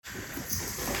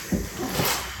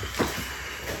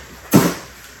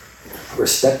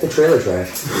Respect the trailer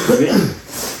trash.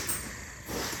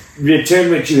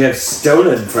 Return what you have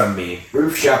stolen from me.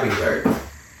 Roof shopping cart.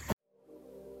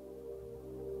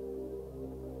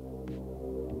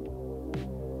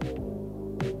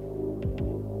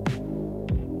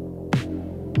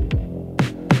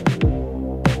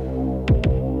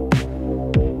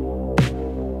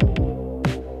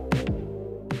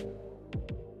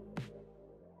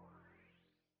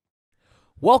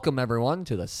 Welcome, everyone,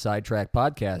 to the Sidetrack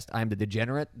Podcast. I'm the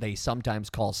degenerate they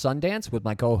sometimes call Sundance with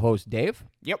my co-host Dave.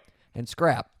 Yep. And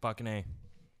Scrap. Fucking A.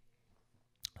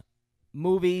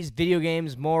 Movies, video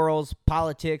games, morals,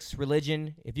 politics,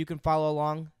 religion. If you can follow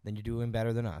along, then you're doing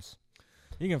better than us.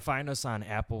 You can find us on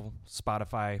Apple,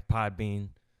 Spotify, Podbean,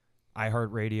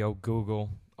 iHeartRadio, Google,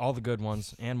 all the good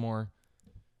ones, and more.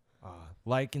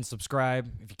 Like and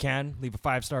subscribe if you can. Leave a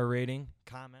 5-star rating,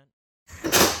 comment.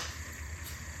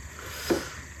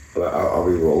 Are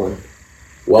we rolling?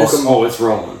 Welcome. It's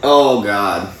rolling. Oh,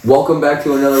 God. Welcome back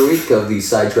to another week of the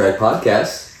Sidetrack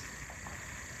Podcast.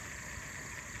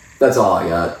 That's all I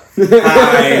got.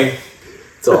 Hi.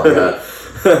 That's all I got.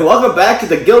 Welcome back to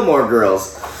the Gilmore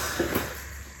girls.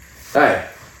 Hey,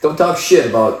 don't talk shit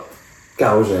about,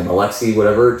 God, what was her name? Alexi,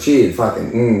 whatever. She had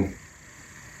fucking,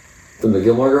 From the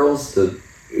Gilmore Girls?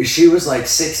 She was like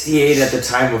 68 at the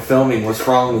time of filming. What's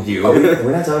wrong with you? Are we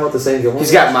not talking about the same Gilmore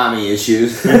He's Girls? got mommy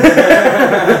issues. Hold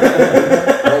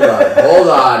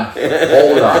on.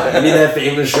 You mean that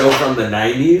famous show from the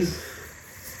 90s?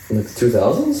 In the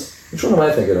 2000s? Which one am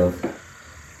I thinking of?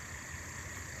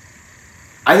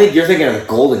 I think you're thinking of the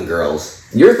Golden Girls.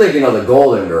 You're thinking of the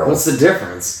Golden Girls. What's the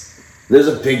difference? There's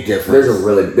a big difference.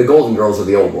 The Golden Girls are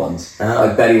the old ones. Oh.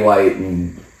 Like Betty White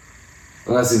and...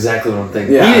 Well, that's exactly what I'm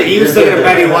thinking. Yeah. He was thinking of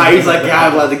Betty White. He's like,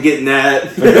 God, I'd love to get in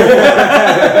that.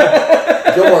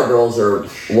 Gilmore Girls are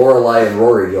Lorelai and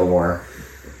Rory Gilmore.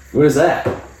 What is that?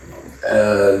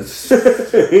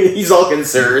 He's all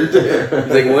concerned. He's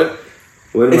like, what?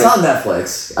 It's on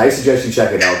Netflix. I suggest you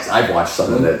check it out because I've watched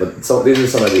some of it, but these are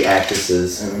some of the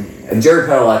actresses. And Jared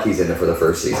Padalecki's in it for the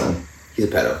first season. He's a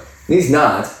pedo. He's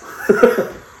not.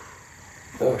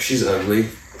 Oh, she's ugly.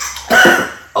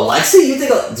 Alexi? You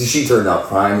think she turned out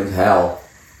fine as hell?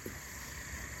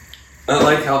 I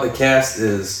like how the cast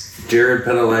is Jared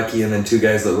Padalecki and then two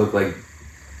guys that look like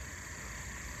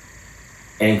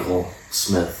Ankle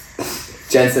Smith.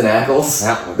 Jensen Ackles?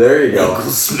 That one. There you go.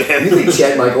 Uncle Smith. You think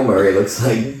Chad Michael Murray looks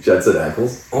like Jensen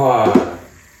Ackles? Oh,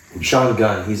 Sean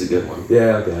Gunn, he's a good one.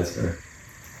 Yeah, okay, that's fair.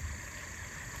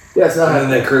 Yeah, it's not... And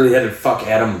then that curly-headed fuck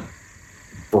Adam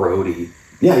Brody.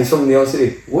 Yeah, he's from the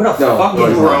OC. What a No,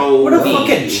 fucking Brody. What a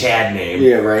fucking Chad name.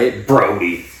 Yeah, right?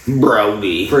 Brody.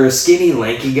 Brody. For a skinny,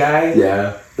 lanky guy,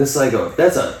 Yeah, that's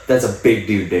a big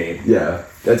dude name. yeah.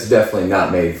 That's definitely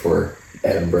not made for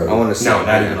Adam Brody. I want to say. No,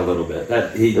 not even a little bit.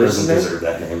 He What's doesn't his name? deserve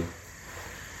that name.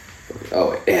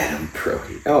 Oh, Adam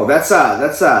Brody. Oh, that's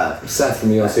Seth from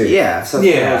the OC. yeah, something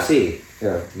Yeah. OC.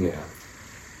 Yeah.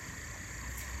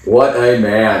 What a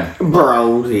man.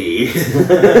 Brody.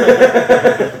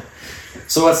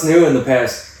 So what's new in the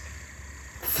past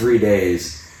 3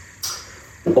 days?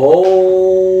 Oh,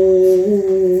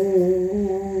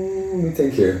 let me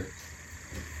think here.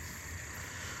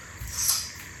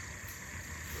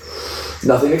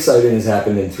 Nothing exciting has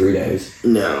happened in 3 days.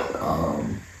 No.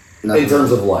 In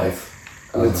terms of life.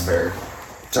 That's fair.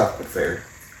 Tough but fair.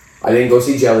 I didn't go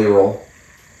see Jelly Roll.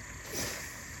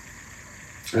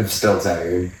 I'm still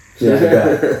tired. Yeah, I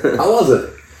bet. How was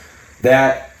it?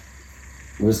 That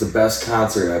was the best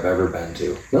concert I've ever been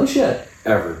to. No shit.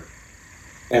 Ever.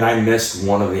 And I missed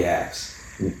one of the acts.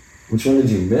 Which one did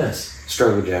you miss?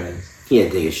 Struggle Jennings. He had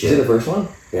to take a Was it shit. the first one?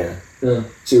 Yeah. Yeah.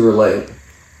 So you were late.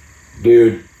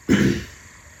 Dude.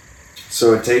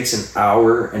 So it takes an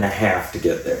hour and a half to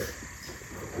get there.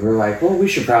 We were like, well, we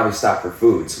should probably stop for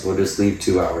food, so we'll just leave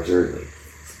 2 hours early.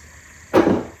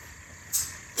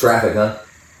 Traffic, huh?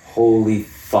 Holy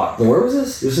fuck. And where was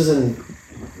this? This is in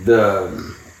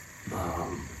The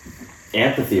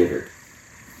amphitheater.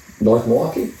 North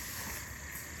Milwaukee?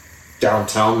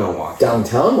 Downtown Milwaukee.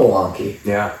 Downtown Milwaukee.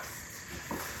 Yeah.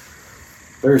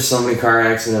 There's so many car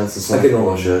accidents and I some can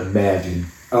bullshit. imagine.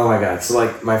 Oh my god. So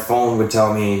like my phone would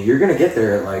tell me, you're gonna get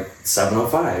there at like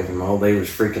 7:05, and my whole day was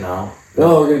freaking out.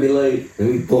 Oh, we're gonna be late. Then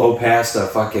we blow past a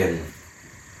fucking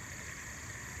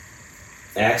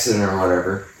accident or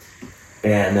whatever.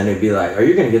 And then it'd be like, are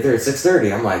you gonna get there at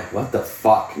 6:30? I'm like, what the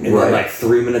fuck? And Right. then like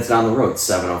 3 minutes down the road,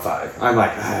 7:05. I'm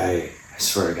like, I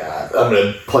swear to God. I'm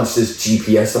gonna punch this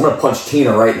GPS. I'm gonna punch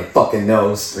Tina right in the fucking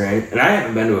nose. Right? And I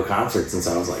haven't been to a concert since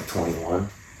I was like 21,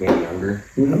 maybe younger.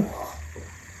 Mm-hmm.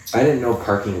 I didn't know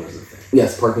parking was a thing.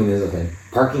 Yes, parking is a thing.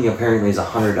 Parking apparently is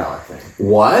 $100 thing.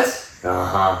 What?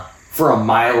 For a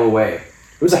mile away.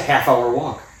 It was a half-hour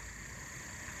walk.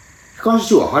 It costs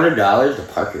you $100 to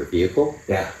park your vehicle?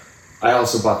 Yeah. I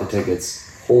also bought the tickets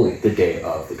the day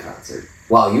of the concert.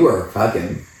 Wow, you are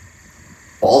fucking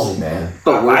ballsy, man.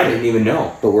 But I didn't even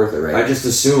know. But worth it, right? I just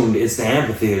assumed it's the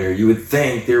amphitheater. You would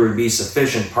think there would be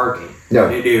sufficient parking. No,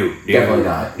 Definitely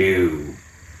not. I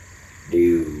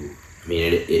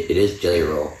mean, it is Jelly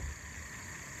Roll.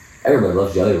 Everybody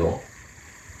loves Jelly Roll.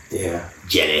 Yeah.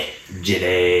 Jelly.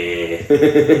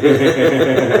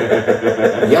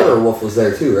 Yellow Wolf was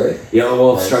there too, right? Yellow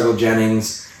Wolf, Nice. Struggle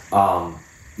Jennings.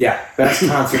 Yeah, best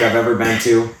concert I've ever been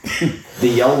to. The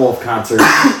Yellow Wolf concert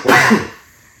was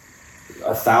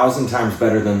 1,000 times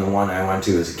better than the one I went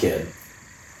to as a kid.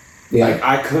 Yeah. Like,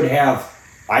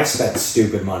 I spent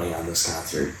stupid money on this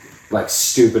concert. Like,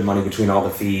 stupid money between all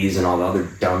the fees and all the other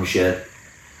dumb shit.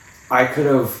 I could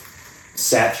have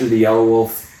sat through the Yellow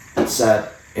Wolf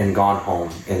set and gone home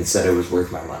and said it was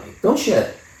worth my money. No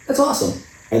shit. That's awesome.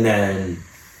 And then,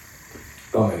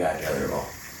 oh my god, Jelly Roll.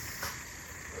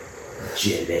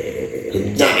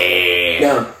 Jelly.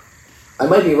 Now, I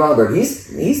might be wrong, but he's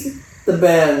the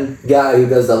band guy who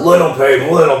does the little pig,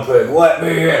 let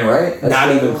me in, right? That's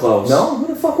Not even close. No? Who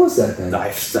the fuck was that then?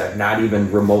 I'm not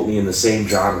even remotely in the same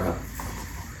genre.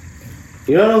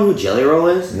 You don't know who Jelly Roll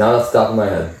is? Not off the top of my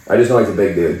head. I just know he's a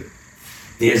big dude.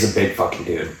 He is a big fucking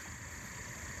dude.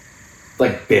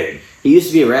 Like, big. He used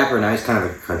to be a rapper, now he's kind of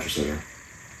a country singer.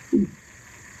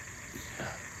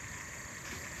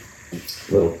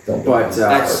 Little. Don't But,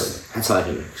 That's how I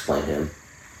can explain him.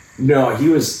 no, he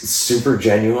was super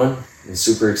genuine and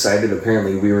super excited.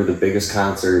 Apparently, we were the biggest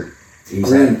concert he's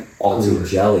had all Green tour.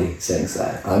 Jelly sings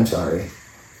that. I'm sorry.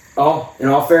 Oh, in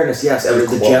all fairness, yes, That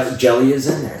was the close. jelly is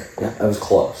in there. Yeah. I was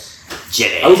close.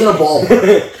 Jelly. I was in a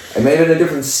ballpark. I made it in a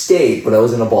different state, but I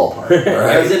was in a ballpark. All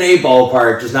right? I was in a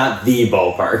ballpark, just not the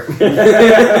ballpark. He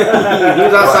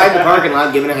was outside the parking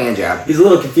lot giving a hand job. He's a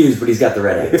little confused, but he's got the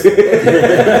red eyes.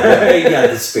 He got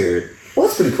the spirit. Well,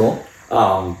 that's pretty cool.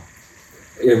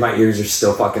 Yeah, my ears are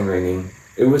still fucking ringing.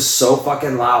 It was so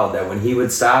fucking loud that when he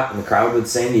would stop and the crowd would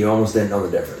sing, you almost didn't know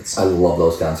the difference. I love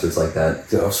those concerts like that.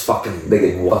 Dude, I was fucking. They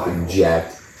get wild. fucking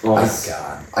jacked. Oh my I-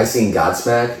 god. I seen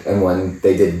Godsmack, and when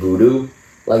they did Voodoo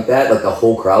like that, like the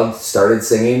whole crowd started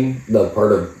singing the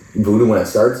part of Voodoo when it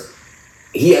starts.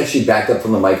 He actually backed up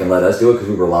from the mic and let us do it because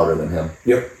we were louder than him.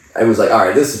 Yep. I was like, all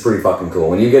right, this is pretty fucking cool.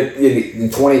 When you get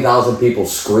 20,000 people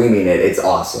screaming it, it's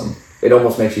awesome. It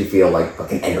almost makes you feel like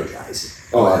fucking energized.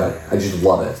 Oh, I yeah. I just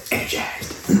love it.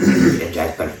 Energized.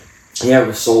 Energized bunny. Yeah, it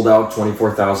was sold out,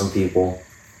 24,000 people.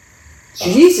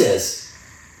 Jesus.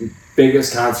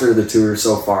 Biggest concert of the tour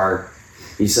so far.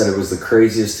 He said it was the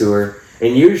craziest tour.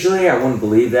 And usually I wouldn't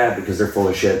believe that because they're full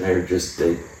of shit and they're like,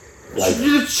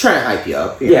 Just trying to hype you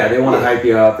up. yeah, they want to hype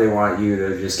you up. They want you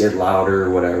to just get louder or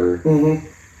whatever. Mm-hmm.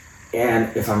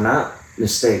 And if I'm not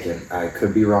mistaken, I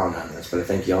could be wrong on this, but I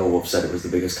think Yellow Wolf said it was the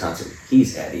biggest concert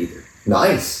he's had either.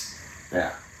 Nice.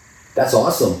 Yeah. That's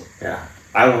awesome. Yeah.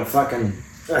 I went fucking...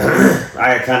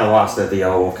 I kind of lost at the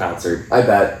Yellow Wolf concert. I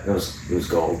bet. It was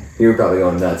gold. You were probably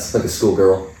going nuts, like a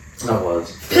schoolgirl. I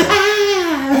was.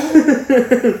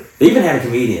 They even had a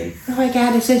comedian. Oh my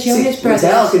god, it's such See,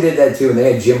 Metallica did that too, and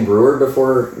they had Jim Brewer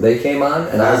before they came on,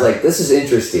 and I was like, this is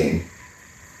interesting.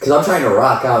 Because I'm trying to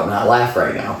rock out and not laugh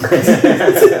right now.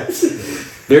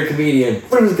 Their comedian,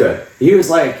 But it was good. he was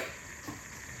like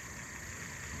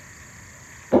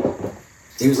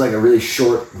a really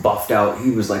short, buffed out,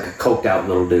 he was like a coked out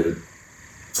little dude.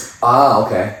 Ah,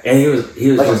 okay. And he was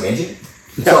Like just... a midget?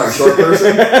 Sorry, short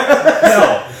person?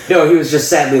 No, he was just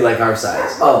sadly like our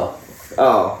size. Oh.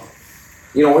 Oh.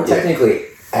 You know, we're technically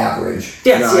average.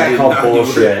 Yeah, No, see, I dude, call no,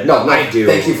 bullshit. No, I do.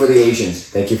 Thank you for the Asians.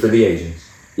 Thank you for the Asians.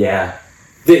 Yeah.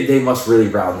 They must really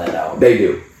round that out. They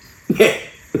do. They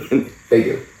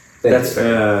do. That's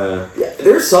fair. Yeah,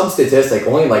 there's some statistic,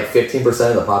 only like 15%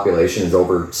 of the population is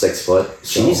over 6 foot.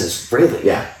 So, Jesus, really?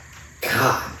 Yeah.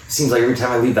 God. Seems like every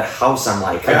time I leave the house, I'm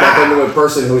like, I bump into a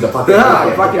person who's a fucking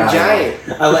giant. fucking Yeah,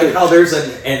 giant. I like how there's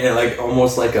like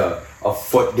almost like a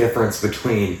foot difference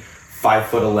between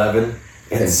 5'11"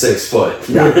 and 6 foot.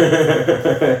 Yeah.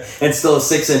 And still a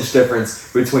 6-inch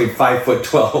difference between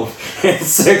 5'12" and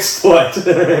 6 foot.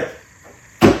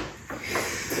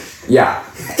 Yeah.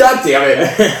 God damn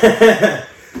it.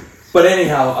 But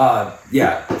anyhow,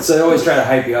 yeah. So they always try to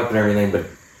hype you up and everything, but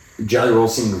Jelly Roll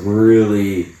seemed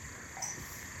really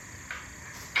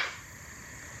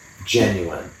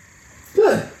genuine.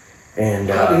 Good. And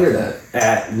Glad to hear that.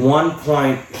 at one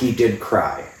point, he did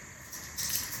cry.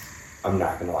 I'm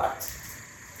not gonna lie.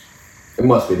 It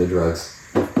must be the drugs.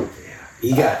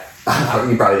 He got.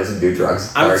 He probably doesn't do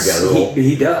drugs. Or get a little-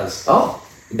 He does. Oh.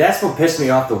 That's what pissed me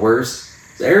off the worst.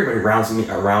 Everybody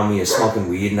around me is smoking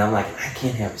weed, and I'm like, I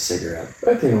can't have a cigarette.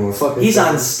 I can't even fucking. He's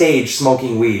on stage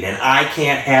smoking weed, and I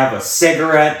can't have a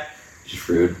cigarette. Just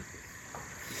rude.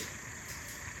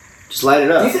 Just light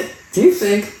it up. Do you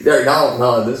think? Now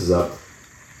that this is up,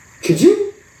 could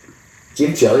you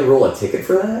give Jelly Roll a ticket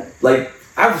for that? Like,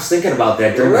 I was thinking about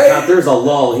that during the concert. There was a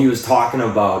lull. He was talking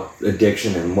about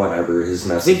addiction and whatever his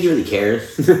I message. think he really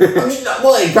cares. I mean,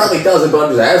 well, he probably doesn't, but I'm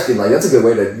just asking. Like, that's a good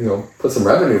way to put some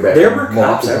revenue back. There were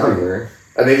cops everywhere.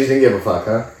 And they just didn't give a fuck,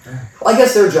 huh? Well, I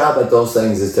guess their job at those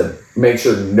things is to make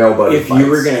sure nobody. If you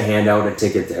were gonna hand out a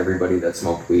ticket to everybody that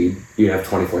smoked weed, you'd have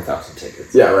 24,000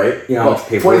 tickets. Yeah, right. You know how much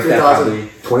paperwork that probably.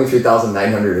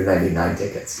 23,999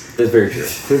 tickets. That's very true.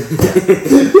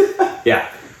 Yeah.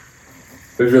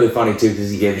 It was really funny too because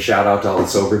he gave a shout out to all the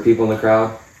sober people in the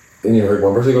crowd. And you heard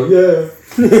one person go, "Yeah."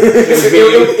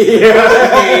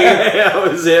 That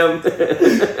was him.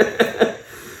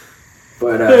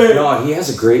 But no, he has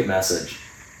a great message.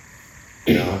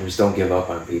 Just don't give up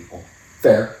on people.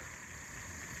 Fair.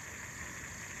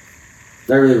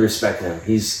 I really respect him.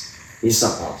 He's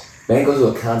something else. Man goes to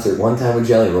a concert one time with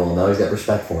Jelly Roll, and now he's got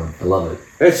respect for him. I love it.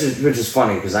 Which is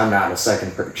funny because I'm not a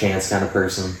second chance kind of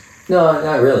person. No,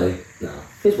 not really. No.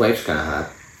 His wife's kind of hot.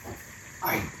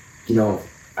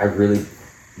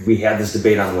 We had this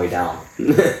debate on the way down.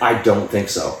 I don't think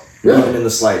so. Really? Even in the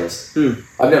slightest.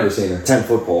 I've never seen her.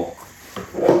 10-foot pole.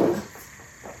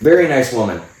 Very nice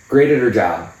woman. Great at her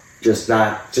job. Just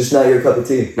not your cup of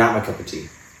tea. my cup of tea.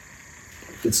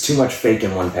 It's too much fake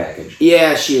in one package.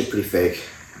 Yeah, she is pretty fake.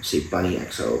 Let's see, Bunny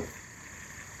XO.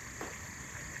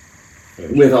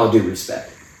 With all due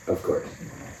respect, of course.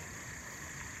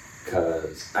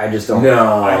 Because I just don't...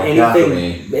 not for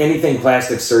me. Anything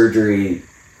plastic surgery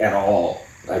at all,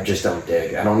 I just don't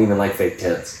dig. I don't even like fake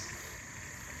tits.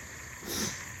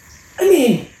 I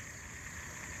mean,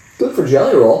 good for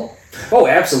Jelly Roll. Oh,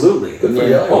 absolutely. Good for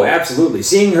Jelly Roll. Oh, absolutely.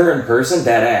 Seeing her in person,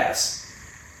 that ass.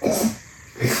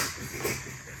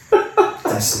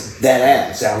 That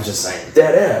ass. I was just saying.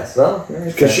 Dead ass. Well,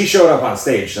 Because she showed up on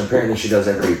stage, and apparently she does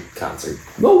every concert.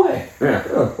 No way. Yeah.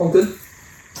 Oh, well, good.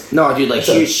 No, dude, like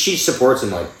she supports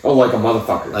him like Oh, like a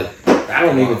motherfucker. like I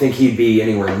don't even think he'd be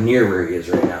anywhere near where he is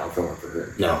right now if it weren't for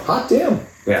her. no. Hot damn.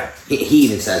 Yeah. He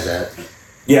even says that.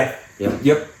 Yeah.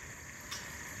 Yep.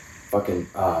 Fucking,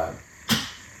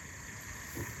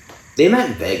 They met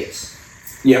in Vegas.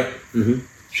 Yep. Mm-hmm.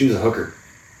 She was a hooker.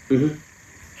 Mm-hmm.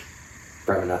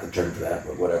 Probably not the term for that,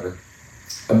 but whatever.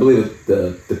 I believe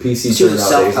the PC She was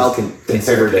term a nowadays self-help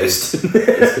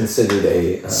is considered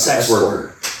a Sex escort.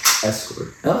 worker.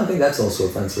 Escort. No, I think that's also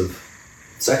offensive.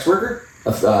 Sex worker?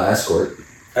 Escort.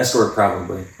 Escort,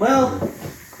 probably. Well,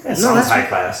 that sounds that's- high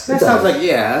class. That sounds like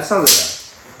that sounds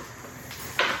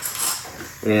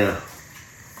like yeah.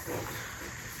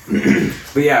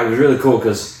 But yeah, it was really cool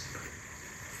because,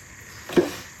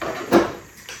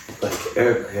 like,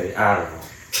 I don't know.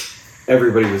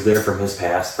 Everybody was there from his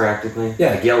past, practically.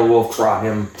 Yeah. Like, Yellow Wolf brought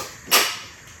him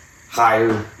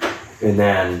higher, and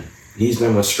then he's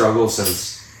been with Struggle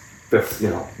since,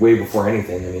 way before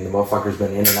anything. I mean, the motherfucker's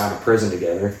been in and out of prison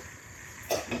together.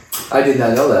 I did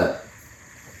not know that.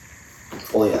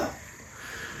 Oh yeah.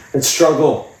 And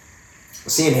Struggle,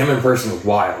 seeing him in person was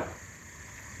wild.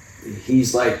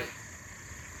 He's like,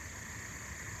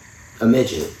 A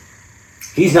midget.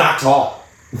 he's not tall.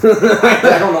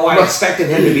 I don't know why I expected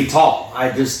him to be tall.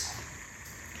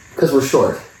 Because we're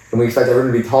short. And we expect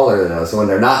everyone to be taller than us. And when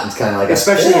they're not, it's kind of like...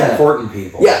 Especially important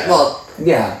people. Yeah, well,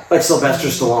 yeah. Like Sylvester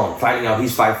Stallone. Finding out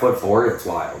he's 5'4", it's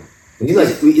wild. He's like...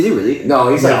 Is he really? No,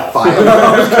 he's like No. 5.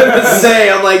 I was gonna say,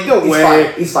 I'm like, no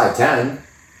way. He's 5'10".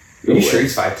 Are you sure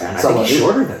he's 5'10"? I think Somewhat. he's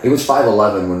shorter than He that. was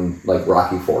 5'11" when, like,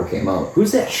 Rocky 4 came out.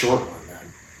 Who's that short one, then?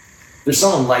 There's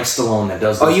someone like Stallone that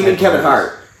does Oh, those you mean type of Kevin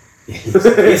Hart? movies.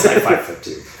 He's like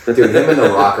 5'2". Dude, him and The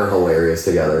Rock are hilarious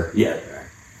together. Yeah, they are.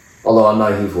 Although I'm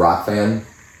not a huge Rock fan.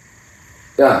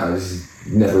 Yeah, I just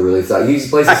never really thought... He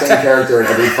plays the same character in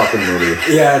every fucking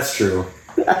movie. Yeah, that's true.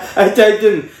 I typed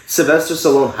in Sylvester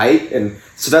Stallone height and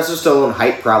Sylvester Stallone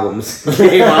height problems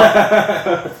came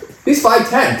up. He's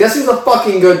 5'10". Guess who's a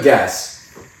fucking good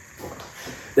guess?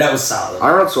 That was solid.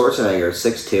 Arnold Schwarzenegger,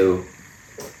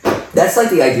 6'2". That's like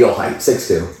the ideal height,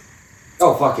 6'2".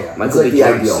 Oh, fuck yeah. Michael like B. the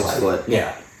Jordan, ideal 6 height. foot.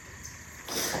 Yeah.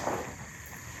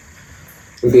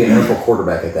 Would be an NFL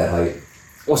quarterback at that height.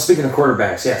 Well, speaking of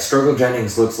quarterbacks, yeah, Struggle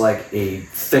Jennings looks like a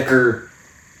thicker,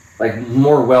 like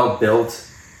more well-built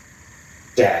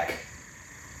Dak.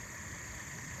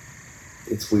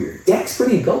 It's weird. Dak's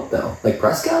pretty built, though. Like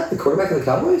Prescott, the quarterback of the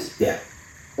Cowboys? Yeah.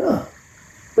 Huh.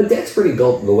 But Dak's pretty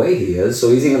built the way he is, so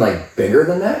he's even, like, bigger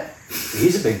than that?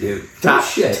 He's a big dude.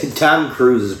 Tom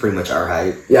Cruise is pretty much our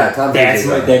height. Yeah, Tom Cruise.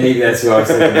 Maybe that's who I was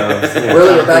thinking of. Yeah.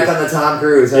 Really, we're back on the Tom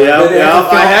Cruise. Huh?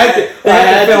 I had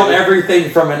to film everything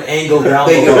from an angle down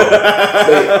below.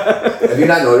 Have you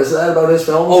not noticed that about his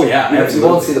films? Oh, yeah, you absolutely.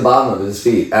 won't see the bottom of his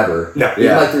feet ever. No. Even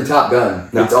Yeah. like through Top Gun,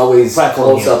 No. it's always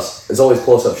Platform close ups. It's always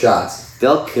close up shots.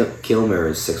 Gilmore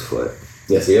is 6 foot.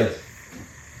 Yes, he is.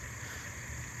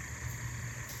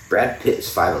 Brad Pitt is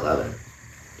 5'11".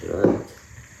 You know that?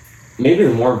 Maybe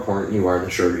the more important you are, the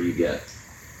shorter you get.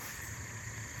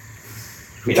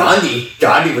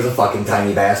 Gandhi was a fucking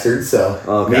tiny bastard. So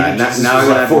Oh Maybe god, Jesus now was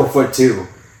I'm like gonna 4'2".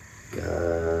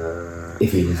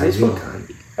 if he was How do you spell real.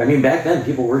 Gandhi? I mean, back then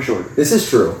people were shorter. This is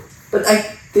true, but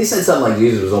they said something like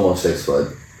Jesus was almost 6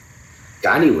 foot.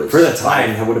 Gandhi was For the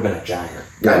time, that would have been a giant.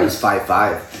 Gandhi's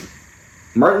 5'5".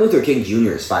 Martin Luther King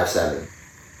Jr. is 5'7".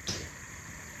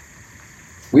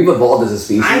 We've evolved as a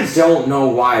species. I don't know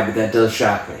why, but that does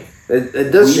shock me.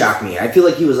 It does shock me. I feel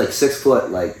like he was like 6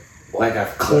 foot, like Like a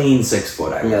clean 6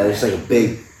 foot. I yeah, there's like a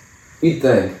big. You'd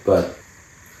think, but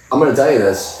I'm gonna tell you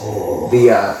this: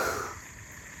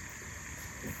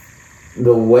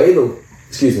 the way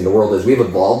the world is, we've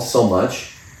evolved so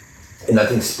much, and I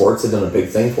think sports have done a big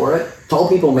thing for it. Tall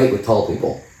people mate with tall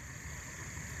people,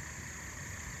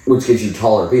 which gives you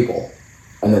taller people,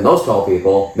 and then those tall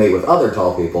people mate with other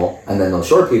tall people, and then those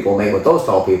short people mate with those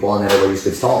tall people, and then everybody just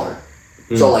gets taller.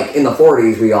 So like in the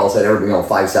 40s, we all said everybody,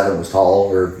 5'7" was tall,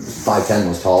 or 5'10"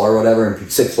 was tall, or whatever, and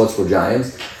 6 foots were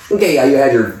giants. Okay, yeah, you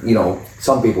had your,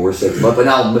 some people were 6 foot, but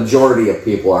now majority of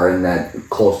people are in that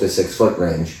close to 6 foot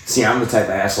range. See, I'm the type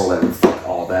of asshole that would fuck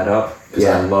all that up because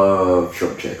Yeah. I love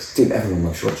short chicks. Dude, everyone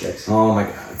loves short chicks. Oh my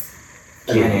god,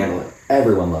 can't handle it.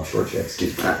 Everyone loves short chicks.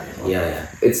 Dude, can't handle it. Yeah.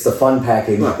 It's the fun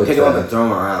package. Look, with pick him up the- and throw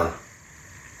him around.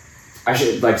 I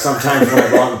should sometimes when I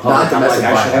go out in public, I'm like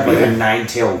I should have like a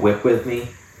 9-tail whip with me.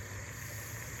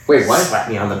 Wait, what? Slap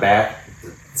me on the back.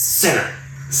 Sinner.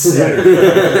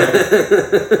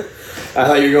 I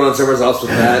thought you were going somewhere else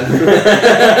with that.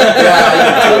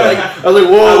 I was like,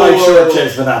 whoa, I like whoa, short whoa.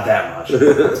 chicks, but not that much.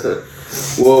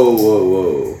 Whoa,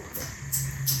 whoa,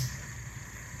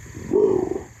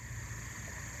 whoa.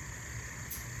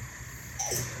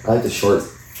 I like the short.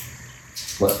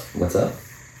 What's up?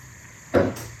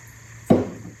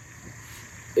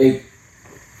 A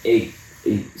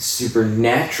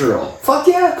supernatural Fuck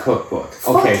yeah! cookbook.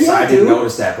 Fuck Okay, so yeah, I didn't dude.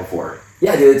 notice that before.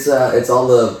 Yeah, dude, it's all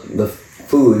the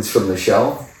foods from the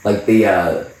show, like the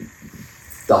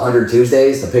 100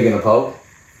 Tuesdays, the pig and the poke.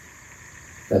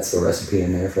 That's the recipe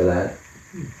in there for that.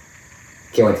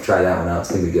 Can't wait to try that one out.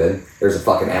 It's gonna be good. There's a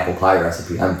fucking apple pie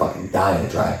recipe. I'm fucking dying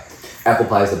to try. Apple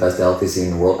pie is the best delicacy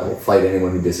in the world. I will fight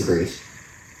anyone who disagrees.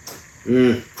 All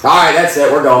right, that's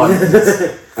it. We're going.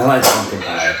 I like pumpkin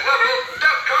pie.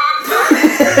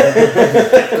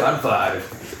 God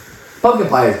 5. Pumpkin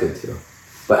pie is good too,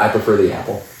 but I prefer the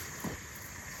apple.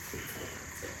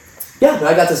 Yeah,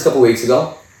 I got this a couple weeks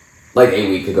ago, like a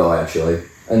week ago actually,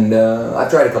 and I've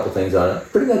tried a couple things on it.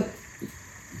 Pretty good.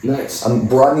 Nice. I'm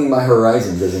broadening my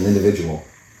horizons as an individual.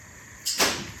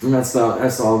 And that's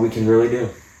all we can really do.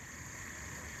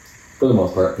 For the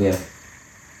most part, yeah.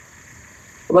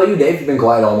 What about you, Dave? You've been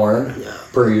quiet all morning. Yeah.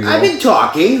 Per usual. I've been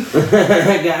talking.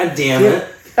 God damn it.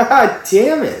 God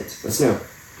damn it. What's new?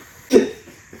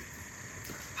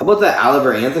 How about that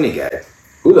Oliver Anthony guy?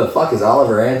 Who the fuck is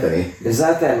Oliver Anthony? Is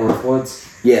that Northwoods?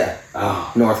 Yeah.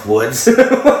 Oh, Northwoods.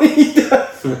 What he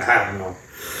does. I don't know.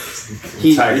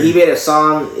 He Tired. made a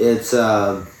song. It's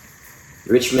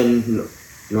Richmond,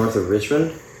 north of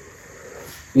Richmond.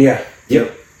 Yeah.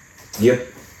 Yep.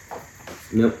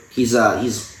 Nope. He's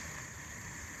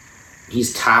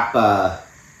top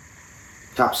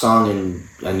song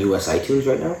on US iTunes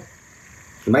right now.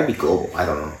 He might be global. I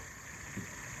don't know.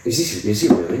 Is he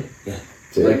really? Yeah.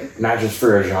 Dude. Like not just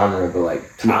for a genre, but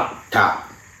like top.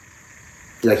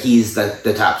 Like he's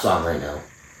the top song right now.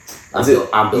 Is it-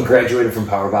 He graduated from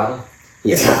Power Bottle.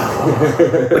 Yeah.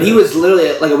 But he was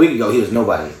literally like a week ago. He was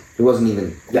nobody. He wasn't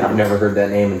even. Yeah, I've never heard that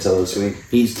name until this week.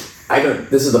 He's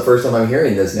This is the first time I'm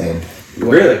hearing this name.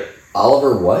 Really?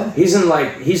 Oliver what? He's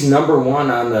number 1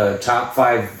 on the top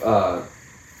 5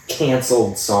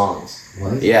 canceled songs. Why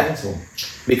is Yeah. he canceled?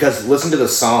 because listen to the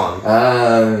song.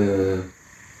 Oh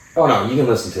no, you can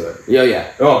listen to it.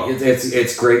 Yeah. Oh,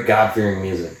 it's great God-fearing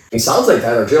music. He sounds like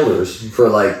Tyler Childers for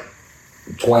like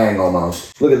twang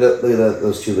almost. Look at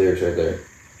those two lyrics right there.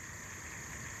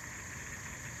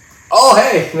 Oh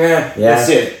hey, yeah. That's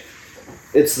it.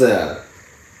 It's the.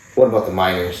 What about the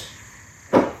miners?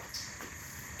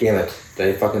 Damn it!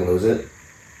 Did I fucking lose it?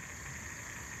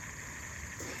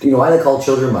 Do you know why they call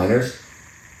children minors?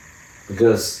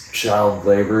 Because child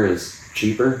labor is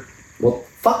cheaper. Well,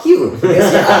 fuck you.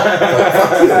 Yes, yeah.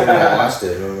 Fuck you. I lost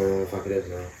it. I don't know what the fuck it is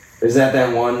now. Is that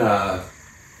one,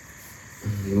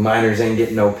 miners ain't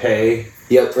getting no pay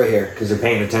Yep, right here. because they're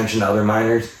paying attention to other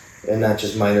miners? And not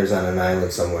just miners on an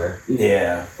island somewhere.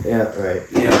 Yeah. Yeah, right.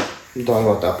 Yeah. I'm talking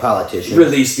about the politicians.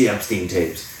 Release the Epstein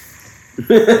tapes.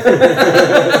 That's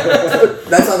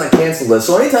on the cancel list.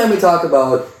 So anytime we talk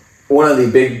about one of the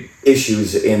big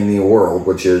issues in the world,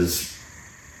 which is,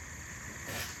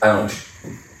 I don't know,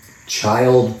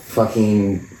 child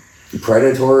fucking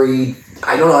predatory,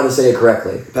 I don't know how to say it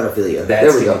correctly. Pedophilia. That's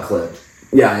There we getting go. clipped.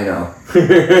 Yeah, I know.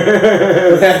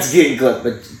 That's getting clipped,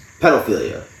 but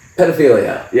pedophilia.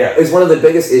 Pedophilia. Yeah. It's one of the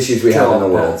biggest issues we have Kill in the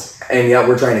all world. pets. And yet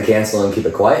we're trying to cancel and keep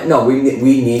it quiet. No, we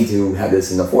need to have this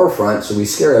in the forefront so we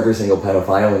scare every single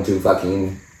pedophile into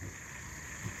fucking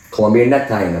Colombian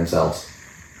necktying themselves.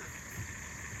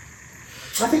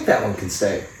 I think that one can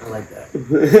stay. I like that.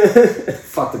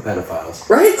 Fuck the pedophiles.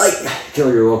 Right? Like,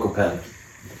 Kill your local pet.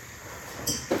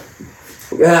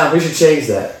 yeah, we should change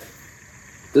that.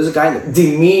 There's a guy that...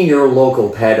 Demean your local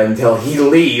pet until he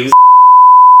leaves.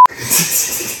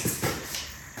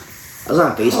 I was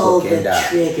on Facebook and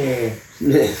trigger.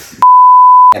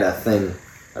 had a thing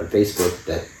on Facebook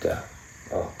that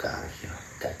oh god, yeah,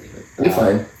 god damn it. You're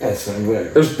fine. That's fine. Whatever.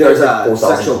 There's like a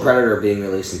 4,000. sexual predator being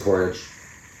released in Portage.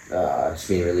 It's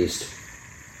being released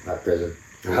out of prison.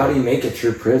 How do you make it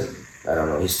through prison? I don't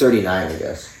know. He's 39, I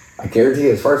guess. I guarantee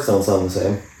his farts don't sound the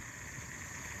same.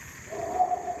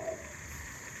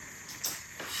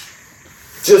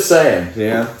 Just saying.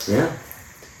 Yeah. Yeah.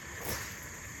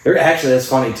 Actually, that's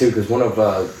funny too, because one of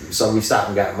so we stopped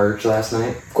and got merch last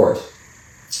night. Of course.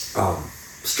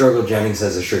 Struggle Jennings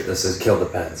has a shirt that says "Kill the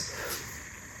Pets."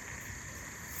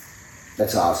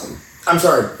 That's awesome. I'm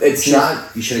sorry. It's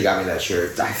not. You should have got me that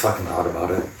shirt. I fucking thought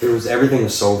about it. Everything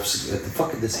was so. The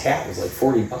fuck this hat was like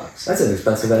 $40. That's an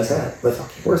expensive ass hat, but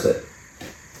worth it.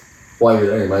 While you're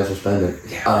there, you might as well spend it.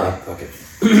 Yeah, right. Fuck it.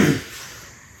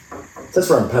 Since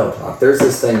we're on pedo talk, there's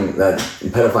this thing that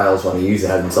pedophiles want to use that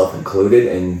has themselves included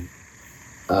in,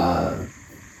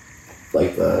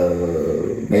 like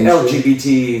the mainstream.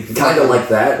 LGBT. Kind of like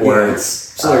that, where it's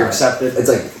so they're accepted. It's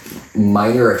like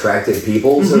minor attracted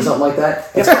peoples or something like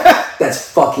that. That's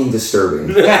fucking disturbing.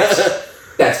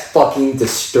 That's fucking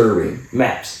disturbing.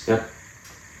 Maps. Yep.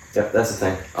 That's the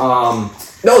thing.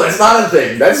 No, that's not a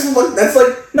thing. That's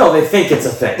like No, they think it's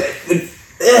a thing.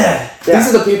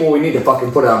 These are the people we need to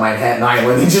fucking put on Manhattan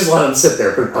Island and just let them sit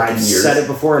there for fucking I've years. said it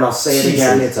before and I'll say it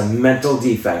again. It's a mental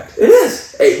defect. It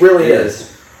is. It really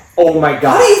is. Oh my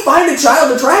god. How do you find a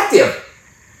child attractive?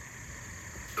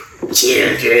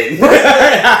 Children.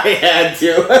 I had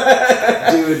to.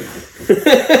 Dude,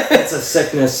 it's a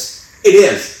sickness It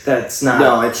is. that's not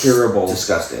No, it's curable.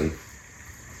 disgusting.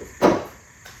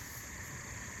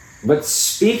 But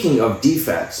speaking of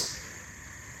defects,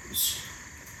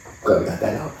 Glad we got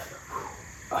that out.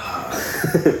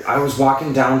 I was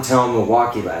walking downtown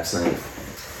Milwaukee last night,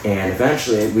 and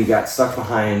eventually we got stuck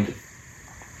behind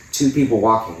two people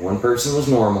walking. One person was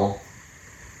normal,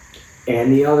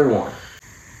 and the other one,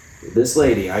 this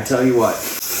lady, I tell you what,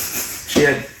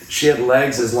 she had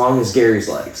legs as long as Gary's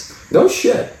legs, No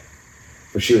shit.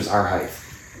 but she was our height.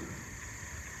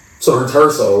 So her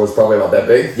torso was probably about that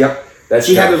big. Yep. That's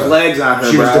She had those legs on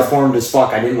her, She was bro. deformed as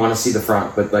fuck. I didn't want to see the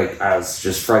front, but like I was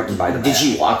just frightened by the Did back.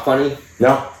 she walk funny?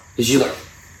 No. Did she look...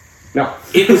 No,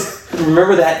 it was.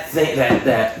 Remember that thing,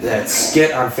 that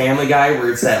skit on Family Guy where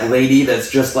it's that lady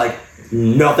that's just like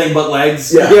nothing but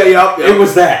legs. Yeah. Yep. It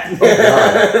was that.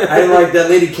 God. I'm like, that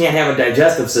lady can't have a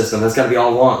digestive system. That's got to be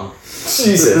all lung.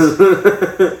 Jesus.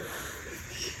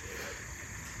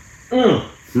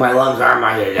 My lungs are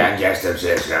my digestive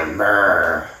system.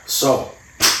 Brr. So,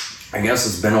 I guess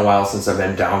it's been a while since I've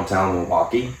been downtown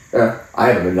Milwaukee. Yeah, I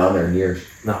haven't been down there in years.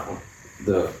 No,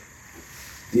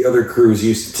 the other crews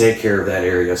used to take care of that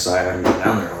area, so I haven't been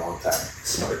down there in a long time.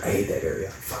 Smart. I hate that area.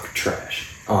 Fucking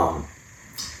trash.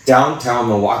 Downtown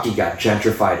Milwaukee got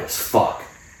gentrified as fuck.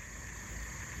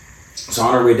 So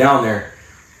on our way down there,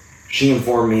 she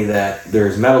informed me that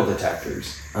there's metal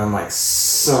detectors. I'm like,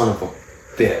 son of a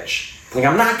bitch. Like,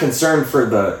 I'm not concerned for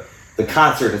the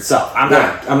concert itself. I'm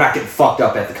not getting fucked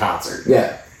up at the concert.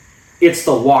 Yeah. It's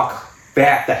the walk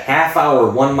back, the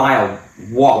half-hour, 1 mile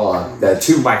walk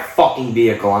to my fucking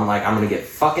vehicle. I'm like, I'm gonna get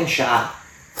fucking shot.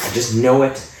 I just know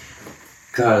it.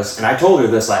 And I told her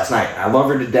this last night. I love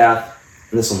her to death.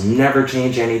 And this will never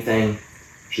change anything.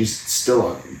 She's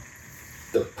still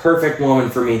the perfect woman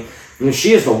for me. I mean,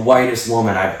 she is the whitest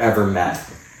woman I've ever met.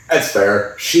 That's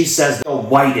fair. She says the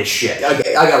whitest shit.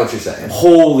 Okay, I got what you're saying.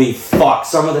 Holy fuck.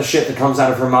 Some of the shit that comes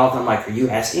out of her mouth, I'm like, are you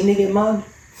asking to get mugged?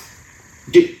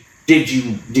 Do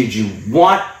Did you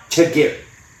want to get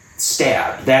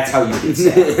stabbed? That's how you get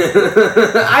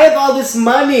stabbed. I have all this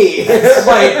money.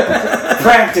 Like,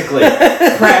 practically.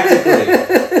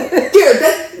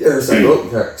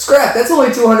 Scrap, that's only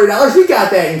 $200. We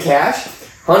got that in cash.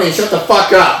 Honey, shut the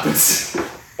fuck up.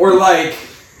 Or like,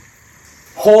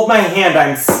 hold my hand,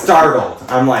 I'm startled.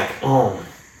 I'm like, oh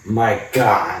my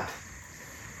God.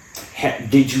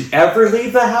 Did you ever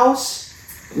leave the house?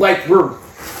 Like, we're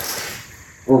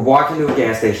walking to a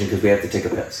gas station because we have to take a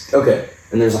piss. Okay.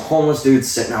 And there's a homeless dude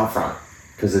sitting out front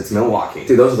because it's Milwaukee.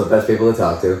 Dude, those are the best people to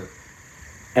talk to.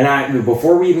 And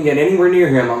before we even get anywhere near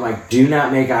him, I'm like, do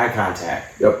not make eye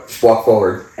contact. Yep, just walk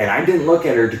forward. And I didn't look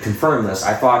at her to confirm this.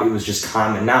 I thought it was just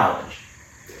common knowledge.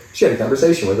 She had a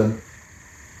conversation with him.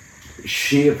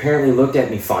 She apparently looked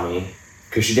at me funny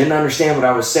because she didn't understand what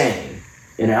I was saying.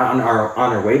 And on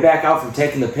her way back out from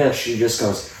taking the piss, she just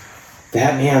goes,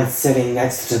 that man sitting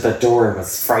next to the door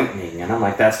was frightening. And I'm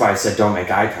like, that's why I said don't make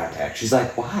eye contact. She's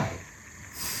like, why?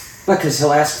 Because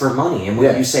he'll ask for money. And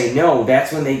when you say no,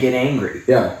 that's when they get angry.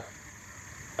 Yeah.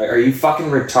 Are you fucking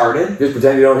retarded? Just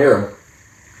pretend you don't hear him.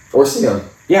 Or see him.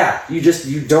 Yeah, you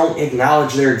don't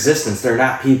acknowledge their existence. They're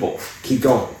not people. Keep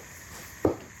going.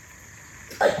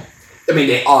 I mean,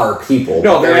 they are people.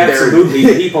 No, they're absolutely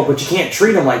people, but you can't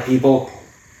treat them like people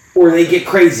or they get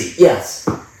crazy. Yes.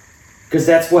 Because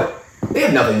that's what... They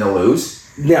have nothing to lose.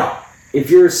 No. If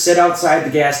you're sit outside the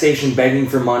gas station begging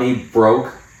for money,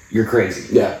 broke, you're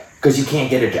crazy. Yeah. Because you can't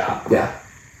get a job. Yeah.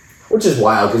 Which is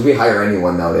wild, because we hire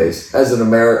anyone nowadays. As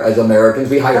Americans,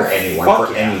 we hire anyone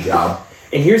for any job.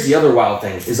 And here's the other wild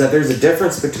thing, is that there's a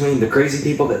difference between the crazy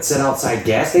people that sit outside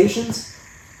gas stations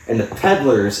and the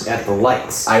peddlers at the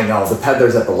lights. I know, the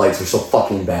peddlers at the lights are so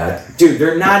fucking bad. Dude,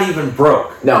 they're not even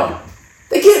broke. No.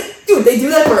 They can't, dude, they do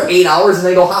that for 8 hours and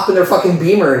they go hop in their fucking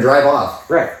Beamer and drive off.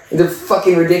 Right. And they're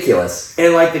fucking ridiculous.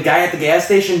 And like the guy at the gas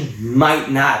station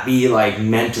might not be like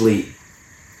mentally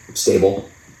stable.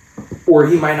 Or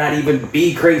he might not even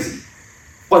be crazy.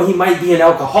 But he might be an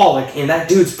alcoholic, and that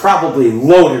dude's probably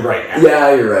loaded right now.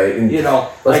 Yeah, you're right. And you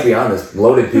know, let's be honest,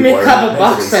 loaded people are not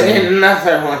meant to be sane.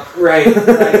 Another one. Right.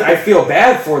 Like, I feel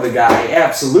bad for the guy,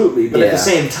 absolutely. But at the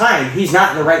same time, he's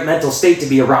not in the right mental state to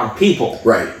be around people.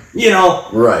 Right. You know?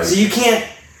 Right. So you can't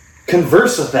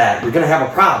converse with that. You're going to have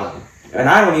a problem. And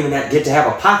I don't even get to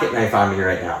have a pocket knife on me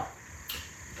right now.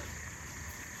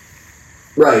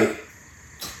 Right.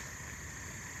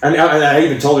 And I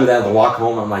even told her that on the walk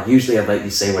home. I'm like, usually I'd let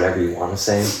you say whatever you want to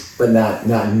say. But not.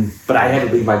 But I had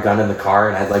to leave my gun in the car,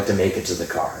 and I'd like to make it to the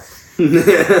car.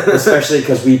 Especially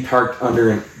because we parked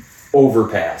under an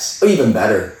overpass. Even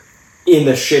better. In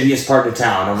the shittiest part of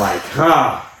town. I'm like,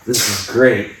 this is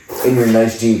great. In your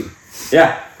nice Jeep.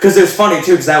 Yeah. Because it was funny,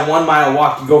 too, because that 1 mile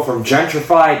walk, you go from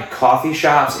gentrified coffee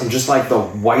shops and just like the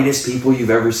whitest people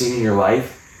you've ever seen in your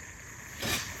life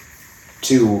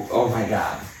to, oh my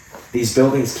God. These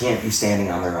buildings can't be standing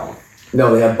on their own.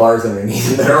 No, they have bars underneath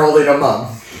and they're holding them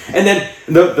up. And then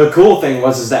the cool thing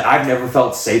was that I've never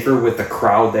felt safer with the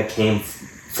crowd that came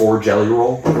for Jelly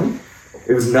Roll. Mm-hmm.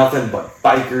 It was nothing but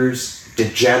bikers,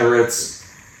 degenerates,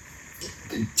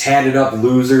 tatted up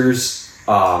losers,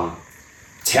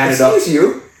 tatted up. Excuse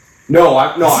you? No,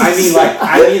 I mean like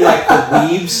the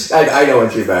weebs. I know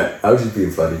what you meant. I was just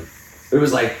being funny. It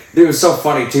was so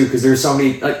funny too because there's so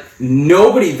many, like,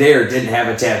 nobody there didn't have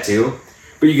a tattoo,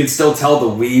 but you could still tell the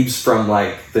weebs from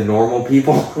like the normal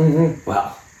people. Mm-hmm.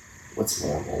 Well, what's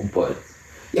normal, but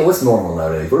yeah, what's normal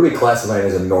nowadays? What are we classifying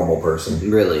as a normal person?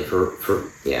 Really,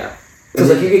 yeah. Because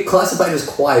like you get classified as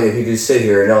quiet if you just sit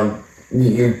here and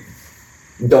you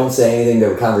don't say anything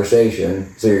to a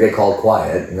conversation, so you get called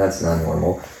quiet, and that's not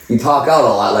normal. You talk out a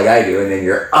lot like I do, and then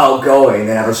you're outgoing and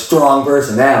have a strong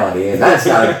personality, and that's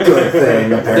not a good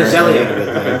thing, apparently. Does Jelly have a good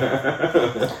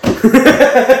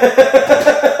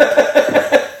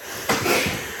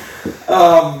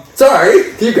thing?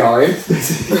 Sorry, keep going.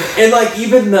 And like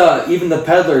even the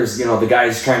peddlers, you know, the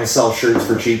guys trying to sell shirts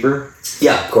for cheaper.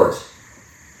 Yeah, of course.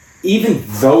 Even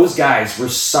those guys were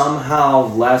somehow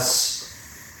less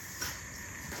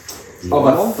of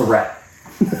a threat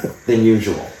than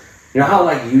usual. You know how,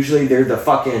 like, usually they're the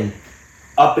fucking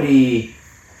uppity,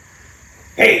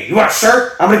 hey, you want a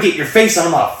shirt? I'm gonna get your face on,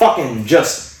 I'm gonna fucking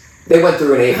just... They went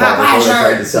through an 8-ball before they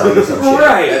tried to sell you some shit.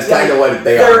 Right. That's kind of what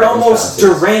they are. They're almost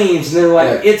deranged, and they're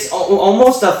like, it's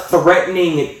almost a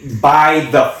threatening, buy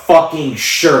the fucking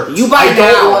shirt. You buy I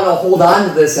don't want to hold on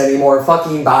to this anymore,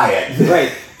 fucking buy it.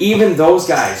 Right. Even those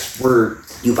guys were...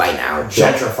 You buy now.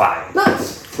 Gentrified.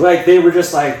 Nice. Like, they were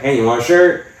just like, hey, you want a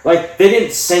shirt? Like, they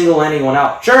didn't single anyone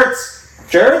out. Shirts,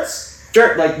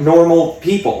 like normal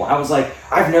people. I was like,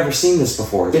 I've never seen this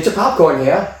before. Get your popcorn,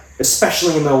 yeah?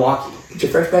 especially in Milwaukee. Get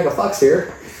your fresh bag of fucks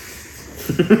here.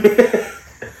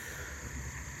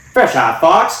 Fresh hot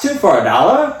Fox, 2 for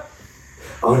 $1.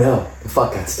 Oh no, the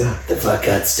fuck got stuck. The fuck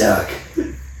got stuck.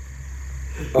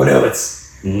 Oh no,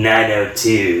 it's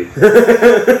 902.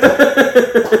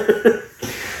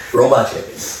 Robot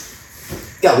chickens.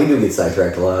 Yeah, we do get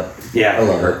sidetracked a lot. Yeah, I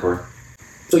love it. hardcore.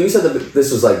 So you said that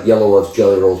this was like Yellow Wolf's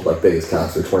Jelly Roll's like biggest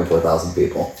concert, 24,000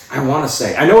 people. I want to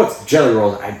say, I know it's Jelly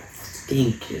Rolls. I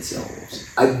think it's Yellow Wolves.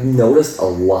 I've noticed a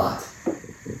lot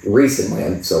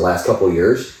recently, so last couple of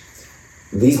years,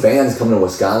 these bands come to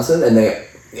Wisconsin and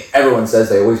everyone says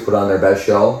they always put on their best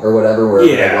show or whatever wherever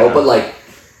they go, but like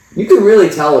you can really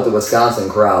tell with the Wisconsin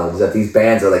crowds that these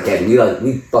bands are like, yeah,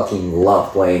 we fucking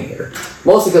love playing here.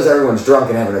 Mostly because everyone's drunk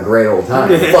and having a great old time.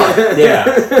 But,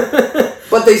 Yeah.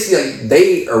 but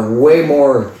they are way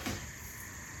more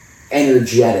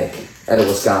energetic at a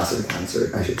Wisconsin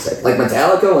concert, I should say. Like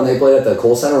Metallica, when they played at the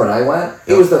Kohl Center when I went,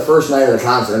 it was the first night of the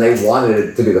concert, and they wanted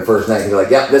it to be the first night. They're like,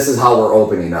 yep, this is how we're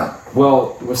opening up.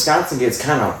 Well, Wisconsin gets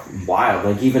kind of wild.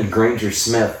 Like even Granger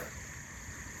Smith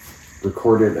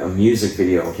recorded a music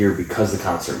video here because the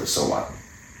concert was so wild.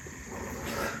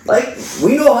 Like,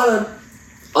 we know how to,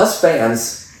 us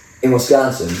fans in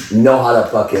Wisconsin, know how to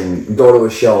fucking go to a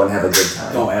show and have a good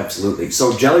time. Oh, absolutely.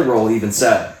 So Jelly Roll even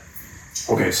said,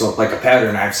 okay, so like a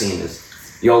pattern I've seen is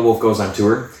Yellow Wolf goes on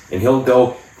tour and he'll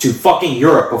go to fucking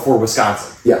Europe before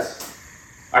Wisconsin. Yes.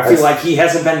 I feel like he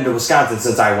hasn't been to Wisconsin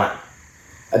since I went.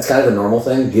 That's kind of a normal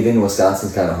thing. Getting to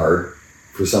Wisconsin's kind of hard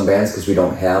for some bands because we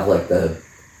don't have like the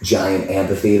giant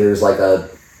amphitheaters like a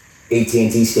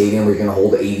AT&T Stadium where you're going to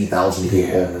hold 80,000 people.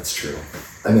 Yeah, that's true.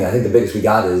 I mean, I think the biggest we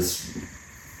got is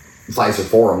Pfizer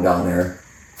Forum down there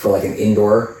for like an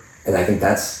indoor, and I think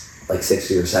that's like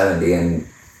 60 or 70, and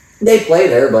they play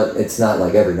there, but it's not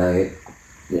like every night.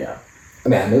 Yeah. I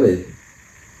mean,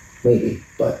 maybe,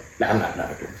 but I'm not a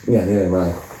doctor. yeah, neither am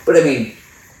I. But I mean,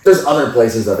 there's other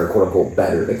places that are quote unquote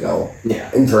better to go Yeah.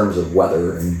 in terms of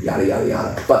weather and yada yada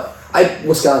yada. But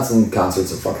Wisconsin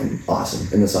concerts are fucking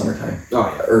awesome in the summertime. Oh,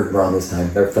 yeah. Or around this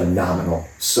time. They're phenomenal.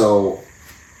 So,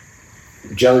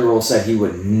 Jelly Roll said he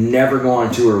would never go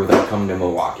on tour without coming to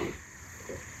Milwaukee.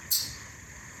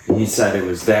 He said it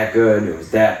was that good, it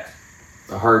was that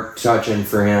heart-touching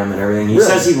for him and everything. He Really?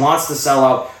 says he wants to sell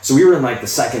out. So we were in like the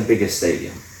second biggest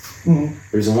stadium. Mm-hmm.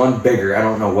 There's one bigger, I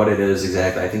don't know what it is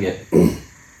exactly. I think it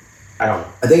I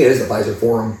think it is the Pfizer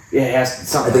Forum yeah, it has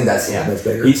something. I think like that's- that, that's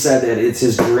bigger. He said that it's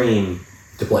his dream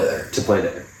to play there. to play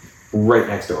there. Right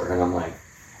next door. And I'm like,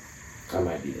 I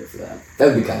might be there for that. That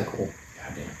would be kind of cool.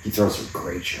 Goddamn. He throws a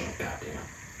great show. Goddamn.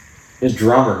 His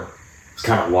drummer is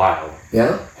kind of wild.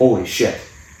 Yeah? Holy shit.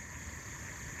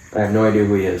 I have no idea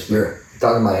who he is. But You're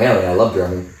talking about alley. I love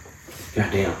drumming.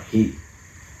 goddamn, he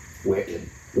wicked.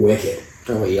 Wicked.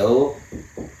 Talking about Yellow?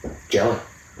 Jelly.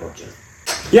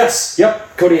 Yes.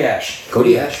 Yep. Cody Ash.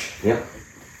 Cody Ash. Yep.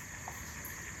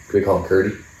 Could we call him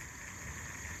Curdy?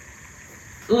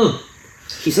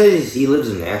 He says he lives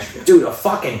in Nashville. Dude, a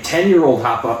fucking 10-year-old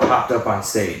hopped up on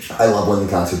stage. I love when the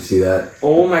concerts do that.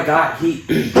 Oh my god, he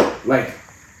like.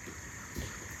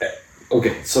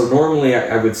 Okay, so normally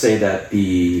I would say that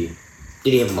the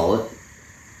Did he have a mullet?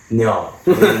 no, it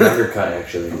was an undercut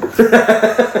actually.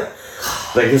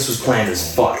 Like this was planned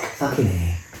as fuck. Fucking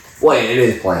A. Wait, it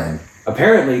is planned.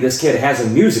 Apparently, this kid has a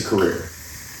music career.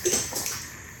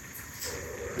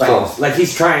 Like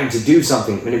he's trying to do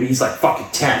something, and he's like fucking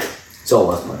 10. So it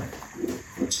was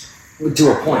planned.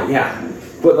 To a point, yeah.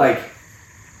 But like,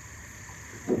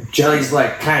 Jelly's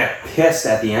like kind of pissed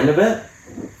at the end of it.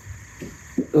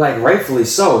 Like rightfully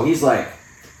so. He's like,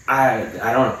 I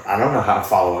don't know how to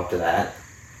follow up to that.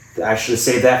 I should have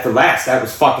saved that for last. That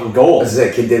was fucking gold. This is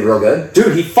that kid did real good.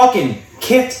 Dude, he fucking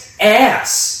kicked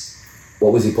ass.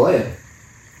 What was he playing?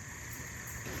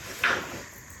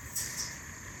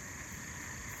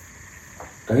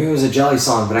 I mean, it was a Jelly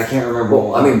song, but I can't remember.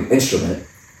 Well, I mean, instrument.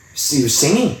 He was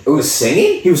singing. It was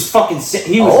singing? He was fucking.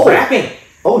 He was Oh. rapping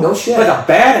Oh, no shit. like a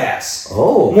badass.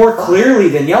 Oh. More fuck. clearly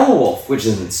than Yellow Wolf, which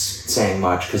isn't saying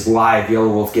much because live Yellow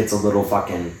Wolf gets a little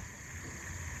fucking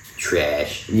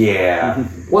Trash. yeah.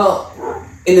 Well,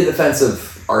 in the defense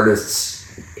of artists,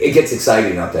 it gets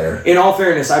exciting up there. In all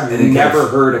fairness, I've And it never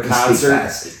goes- heard a you speak concert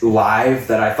fast. live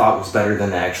that I thought was better than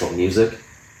the actual music.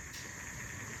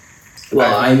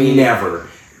 Well, I I mean, never.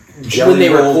 Jelly when they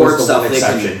Roll record was the stuff, one they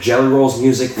can- exception. Jelly Roll's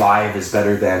music live is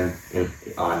better than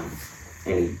on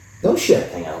anything No shit.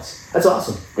 else. That's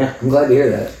awesome. Yeah. I'm glad to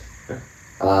hear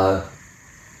that.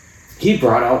 He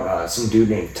brought out some dude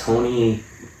named Tony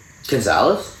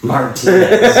Gonzalez?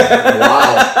 Martinez,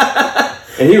 Wow.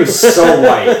 and he was so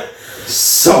white,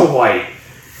 so white.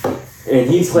 And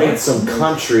he played some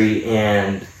country,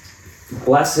 and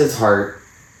bless his heart,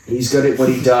 he's good at what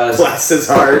he does. Bless his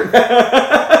heart.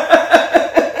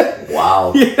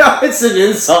 Wow. You know, it's an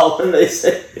insult when they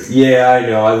say. Yeah, I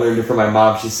know. I learned it from my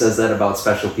mom. She says that about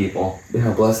special people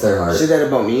Yeah, bless their heart. Say that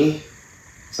about me?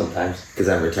 sometimes. Because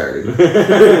I'm retarded.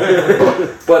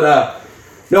 But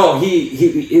no, he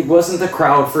it wasn't the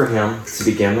crowd for him to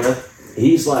begin with.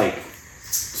 He's like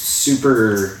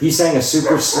super. He sang a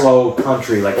super slow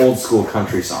country, like old school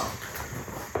country song,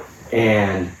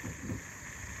 and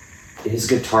his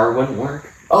guitar wouldn't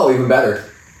work, Oh, even better.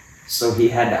 so he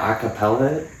had to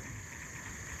acapella it.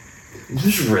 It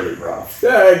was really rough.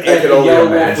 Yeah, I And Yellow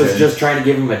Wolf was just trying to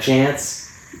give him a chance.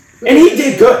 And he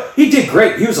did good. He did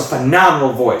great. He was a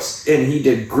phenomenal voice. And he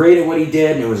did great at what he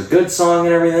did, and it was a good song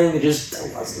and everything. It just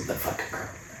wasn't the fucking crowd.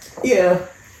 Yeah.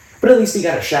 But at least he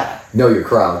got a shot. Know your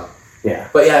crowd. Yeah.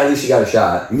 But yeah, at least you got a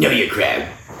shot. Know your crowd.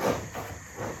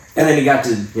 And then he got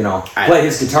to, play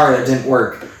his guitar that didn't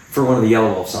work for one of the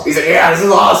Yellow Wolf songs. He's like, yeah, this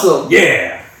is awesome.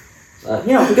 Yeah.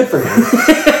 Good for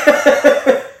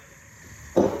him.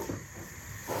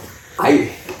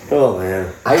 Oh,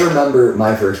 man. I remember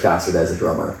my first concert as a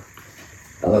drummer.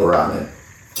 Now that we're on it.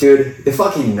 Dude, the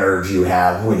fucking nerves you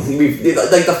have when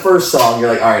like the first song, you're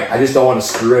like, all right, I just don't want to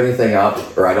screw anything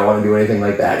up, or I don't want to do anything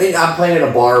like that. And I'm playing in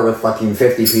a bar with fucking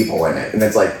 50 people in it, and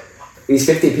it's like, these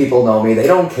 50 people know me. They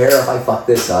don't care if I fuck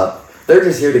this up. They're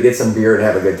just here to get some beer and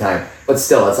have a good time. But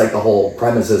still, it's like the whole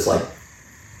premise is like,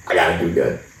 I gotta do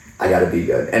good. I gotta be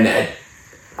good. And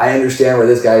I understand where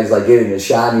this guy's like getting his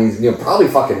shot, and he's probably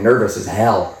fucking nervous as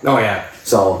hell. Oh, yeah.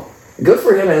 So good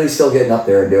for him, at least still getting up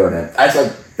there and doing it. That's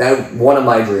like that. One of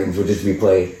my dreams would just be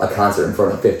play a concert in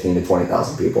front of 15 to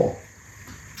 20,000 people.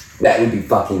 That would be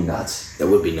fucking nuts. That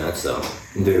would be nuts, though.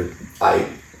 Dude.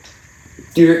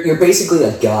 You're basically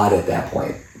a god at that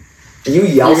point. You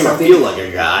yell You're gonna something. feel like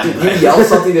a god. You yell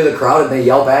something to the crowd and they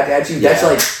yell back at you. Yeah. That's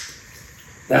like,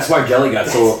 That's why Jelly got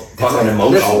so fucking like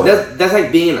emotional. That's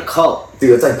like being in a cult.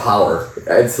 dude, it's like power.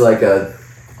 It's like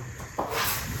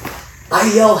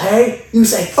I yell, hey, you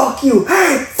say, fuck you,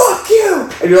 hey, fuck you!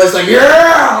 And you're just like,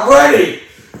 yeah, I'm ready!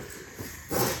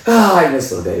 Ah, I miss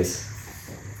those days.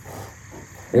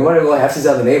 You want to go half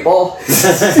on the 8 ball?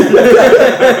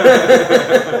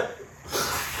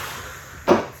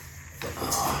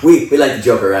 we like to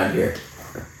joke around here.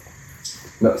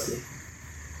 Mostly.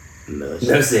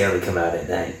 Notice they only come out at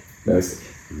night. Mostly.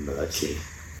 Mostly.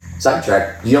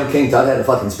 Sidetrack. Did you know King Tut had a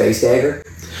fucking space dagger?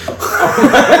 Wait, what?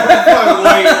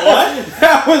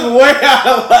 That was way out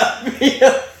of left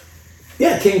field.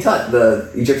 Yeah, King Tut,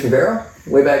 the Egyptian pharaoh,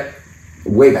 way back.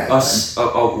 A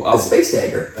space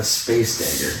dagger. A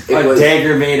space dagger. It A was-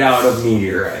 dagger made out of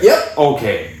meteorite. Yep.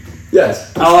 Okay.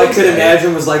 Yes. All I could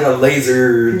imagine was like a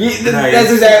laser. knife.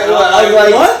 That's exactly what I was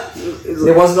like. What?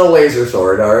 It wasn't a laser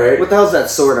sword, alright? What the hell's that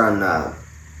sword on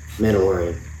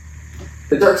Mandalorian?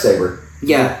 The Darksaber.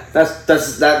 Yeah,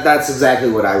 that's exactly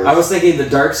what I I was thinking the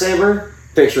Darksaber,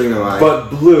 picturing in mind. but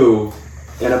blue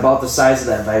and about the size of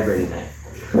that vibrating knife.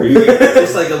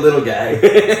 Just like a little guy.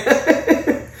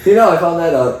 You know, I found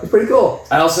that out. It's pretty cool.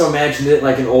 I also imagined it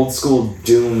like an old school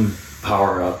Doom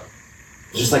power up.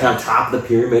 Just like on top of the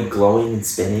pyramid, glowing and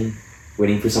spinning,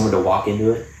 waiting for someone to walk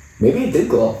into it. Maybe it did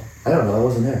glow. I don't know. I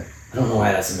wasn't there. I don't know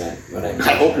why that's what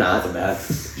I hope not. That.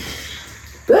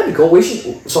 But that'd be cool. We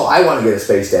should. So I want to get a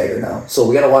space dagger now. So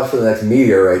we gotta watch for the next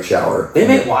meteorite shower. They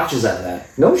make watches out of that.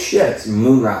 No shit. It's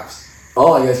moon rocks.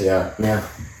 Oh, I guess yeah. Yeah.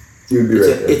 You'd be right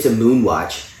there. It's a moon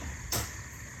watch.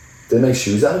 Do they make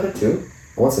shoes out of it too?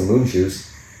 I want some moon shoes.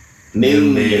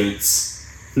 Moon moods.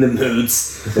 The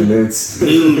moods. The moods.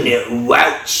 Moon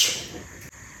watch.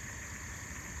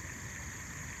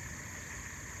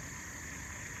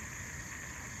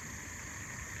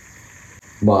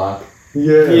 Mock.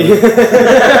 Yeah.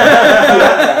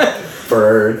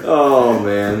 Bird. Oh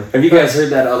man. Have you guys heard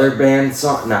that other band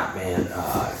song? Not band.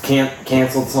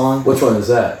 Canceled song. Which one is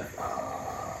that?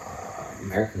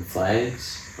 American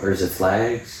Flags, or is it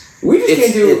Flags? We just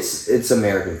can't do. It's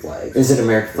American flag. Is it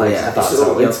American Flags? Yeah, I thought so,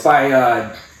 so. yep. It's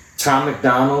by Tom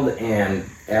McDonald and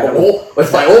Adam. Oh,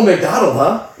 it's by Old McDonald,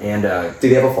 huh? And Did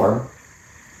he have a farm?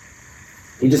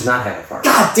 he does not have a farm.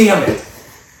 God damn it!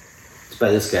 It's by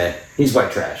this guy. He's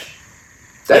white trash.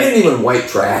 That ain't even white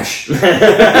trash.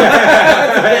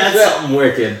 That's something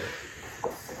wicked.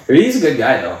 But he's a good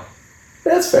guy though.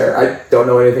 That's fair. I don't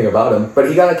know anything about him, but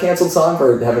he got a canceled song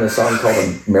for having a song called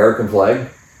American Flag.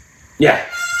 Yeah,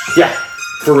 yeah,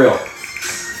 for real.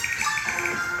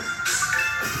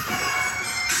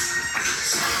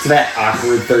 It's that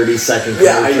awkward 30-second.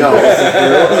 Yeah, I know.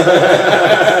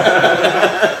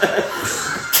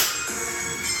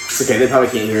 It's okay. They probably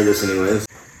can't hear this anyways.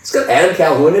 It's got Adam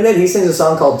Calhoun in it. He sings a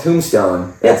song called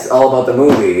Tombstone. That's all about the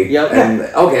movie. Yep. And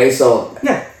okay, so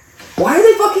why are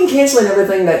they fucking canceling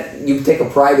everything that you take a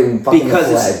pride in fucking the flag?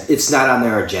 Because it's not on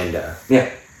their agenda. Yeah.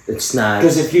 It's not.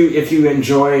 Because if you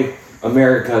enjoy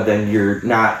America, then you're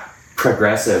not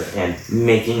progressive and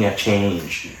making a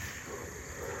change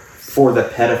for the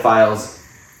pedophiles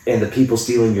and the people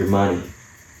stealing your money.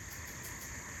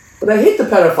 But I hate the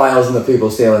pedophiles and the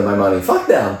people stealing my money. Fuck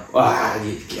them.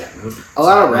 A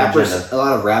lot of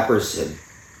rappers had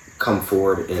come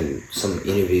forward in some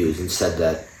interviews and said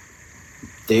that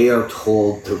they are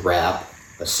told to rap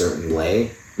a certain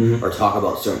way or talk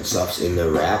about certain stuff in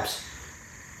their raps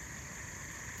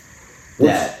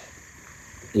that,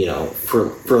 you know, for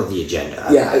the agenda.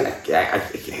 Yeah, I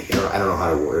don't know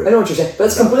how to word it. I know what you're saying. But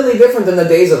it's completely different than the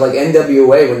days of like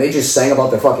NWA when they just sang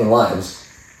about their fucking lives.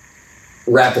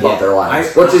 Rapped about their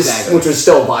lives. Which was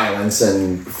still violence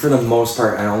and... For the most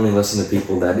part, I only listen to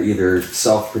people that either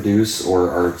self-produce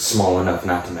or are small enough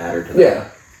not to matter to them. Yeah.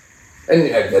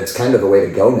 And that's kind of the way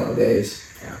to go nowadays.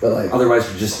 Yeah. But like... Otherwise,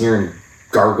 you're just hearing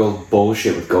gargled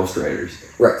bullshit with ghostwriters.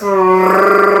 Right.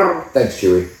 Thanks,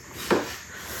 Chewy.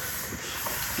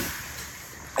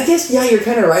 I guess, yeah, you're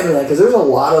kind of right on that, because there's a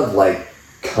lot of, like,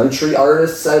 country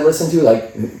artists I listen to,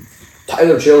 like,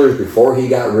 Tyler Childers, before he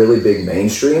got really big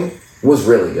mainstream, was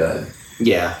really good.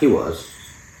 Yeah, he was.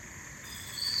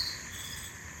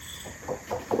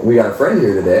 We got a friend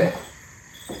here today.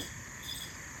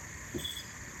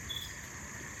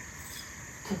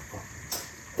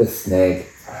 The snake.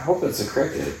 I hope it's a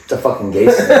cricket. The fucking gay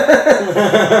snake.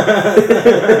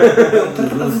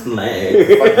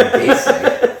 Snake. Fucking gay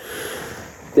snake.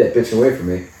 Yeah, bitch away from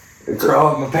me. Grow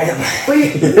up my pants.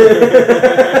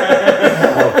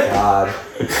 Oh, God.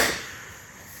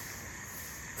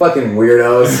 Fucking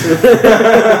weirdos.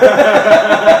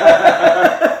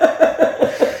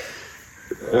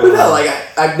 But no, like,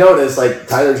 I've noticed, like,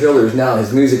 Tyler Childers now,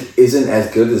 his music isn't as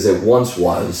good as it once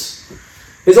was.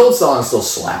 His old songs still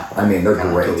slap. I mean, they're Kind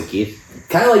of great. like Toby Keith.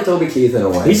 Kind of like Toby Keith in a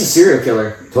way. He's a serial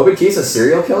killer. Toby Keith's a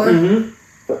serial killer? Mm-hmm.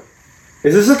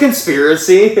 Is this a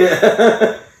conspiracy?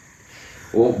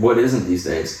 Well, what isn't these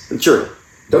days? True.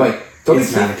 Toby It's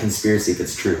Keith? not a conspiracy if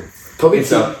it's true. Toby It's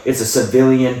Keith. a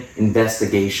civilian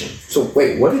investigation. So,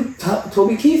 wait, what did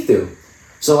Toby Keith do?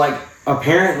 So, like,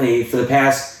 apparently, for the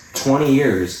past 20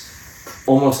 years,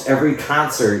 almost every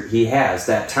concert he has,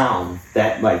 that town,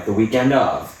 that, like, the weekend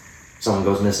of, someone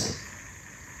goes missing.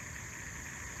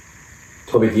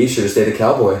 Toby Keith should have stayed a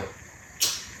cowboy.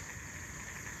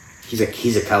 He's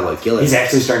a cowboy killer. He's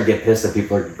actually starting to get pissed that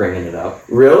people are bringing it up.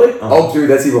 Really? Oh, dude,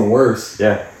 that's even worse.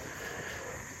 Yeah.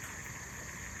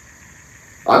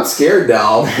 I'm scared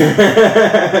now.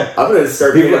 I'm gonna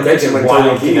start paying attention when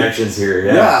Toby Keith. connections here.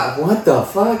 Yeah, what the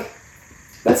fuck?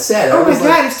 That's sad. Oh my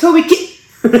God, it's Toby Keith.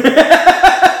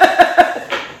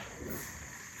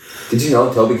 Did you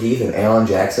know Toby Keith and Alan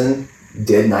Jackson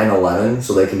did 9/11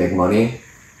 so they can make money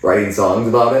writing songs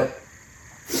about it?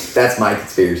 That's my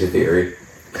conspiracy theory.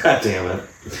 God damn it.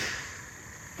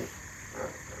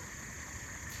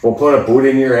 We'll put a boot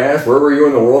in your ass. Where were you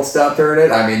when the world stopped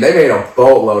turning? I mean, they made a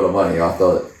boatload of money off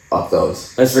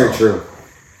those. That's very true.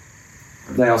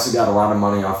 They also got a lot of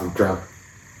money off of drunk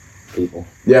people.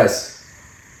 Yes.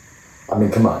 I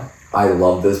mean, come on. I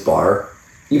love this bar.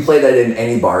 You play that in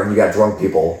any bar and you got drunk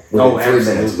people within 3 minutes.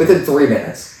 absolutely. Within 3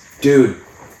 minutes. Dude,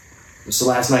 so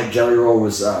last night Jelly Roll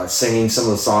was singing some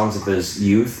of the songs of his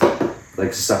youth,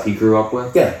 like stuff he grew up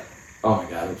with. Yeah. Oh my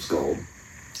God, it was gold.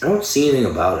 I don't see anything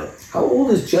about it. How old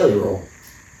is Jelly Roll?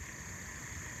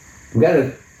 We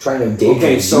gotta try to gauge.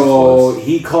 Okay, his so youthfulness.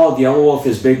 he called Yellow Wolf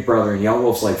his big brother, and Yellow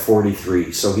Wolf's like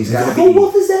 43, so he's got to be... Yellow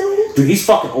Wolf is that old? Dude, he's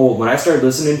fucking old. When I started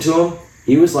listening to him,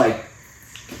 he was like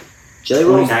Jelly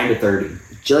Roll's 29 to 30.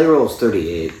 Jelly Roll's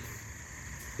 38.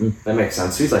 That makes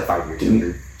sense. So he's like 5 years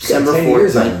younger. December 10 4th.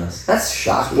 years on this. That's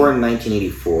shocking. Born in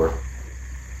 1984.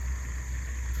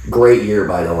 Great year,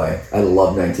 by the way. I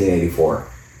love 1984.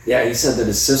 Yeah, he said that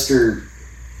his sister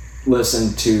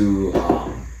listened to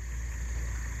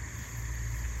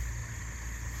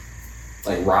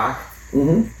like rock.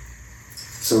 Mm-hmm.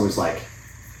 So it was like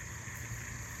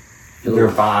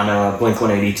Nirvana,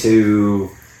 Blink-182,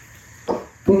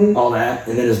 Mm-hmm. all that.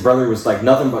 And then his brother was like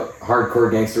nothing but hardcore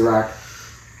gangster rock,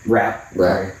 rap.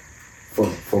 Right. For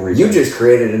reason. You just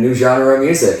created a new genre of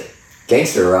music.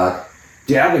 Gangster rock.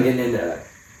 Dude, I've been getting into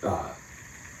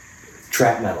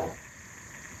trap metal.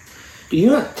 Do you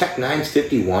know Tech Nine's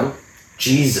 51?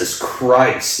 Jesus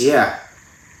Christ. Yeah.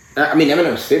 I mean,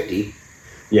 Eminem's 50.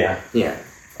 Yeah. Yeah.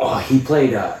 Oh, he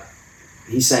played,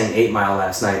 he sang 8 Mile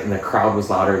last night and the crowd was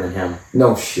louder than him.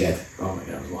 No shit. Oh my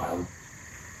God, it was wild.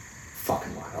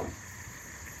 Fucking wild.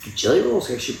 Jelly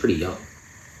Roll's actually pretty young.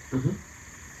 Mhm.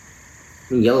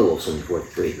 I mean, Yellow Wolf's only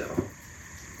 43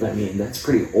 though. I mean, that's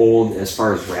pretty old as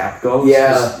far as rap goes.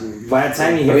 Yeah. 'Cause by the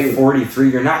time you hit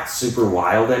 43, you're not super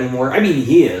wild anymore. I mean,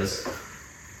 he is.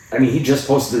 I mean, he just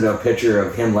posted a picture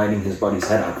of him lighting his buddy's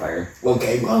head on fire.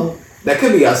 Okay, well, that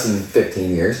could be us in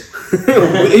 15 years.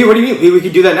 What do you mean? We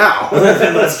could do that now.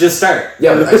 Let's just start.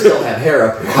 Yeah, but I still have hair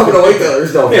up here. I'm gonna wait till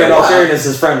there's no hair. Yeah, in all left. fairness,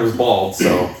 his friend was bald,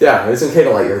 so. Yeah, it's okay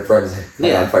to light your friend's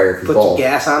head on fire if he's Put bald. some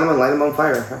gas on them and light them on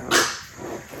fire.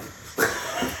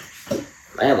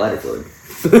 I have lighter fluid.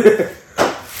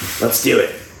 Let's do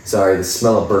it. Sorry, the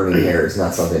smell of burning hair is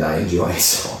not something I enjoy,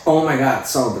 so. Oh my god,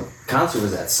 so the concert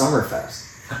was at Summerfest.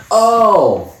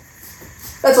 Oh!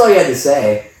 That's all you had to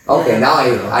say. Okay, now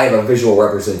I have a visual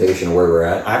representation of where we're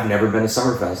at. I've never been to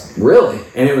Summerfest. Really?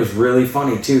 And it was really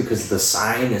funny too, because the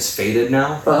sign is faded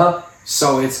now. Uh-huh.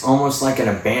 So it's almost like an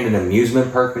abandoned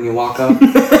amusement park when you walk up.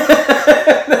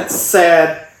 That's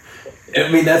sad. I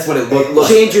mean, that's what it looked like.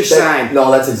 Change your sign. No,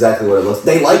 that's exactly what it looks.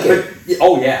 They like it.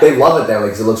 Oh, yeah. They love it that way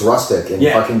because it looks rustic and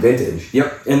Yeah. fucking vintage.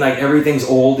 Yep. And like everything's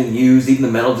old and used. Even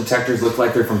the metal detectors look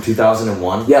like they're from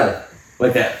 2001. Yeah.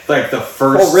 Like that, like the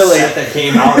first set that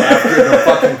came out after the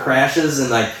fucking crashes, and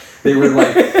like they were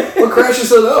like, What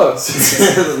crashes are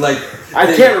those? like I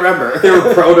can't remember. They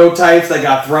were prototypes that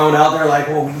got thrown out. They're like,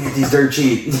 well, we need these dirt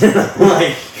cheap.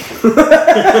 Like,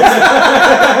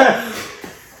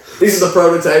 these are the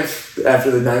prototypes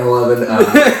after the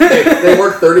 9/11. They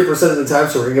work 30% of the time,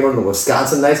 so we're gonna give them the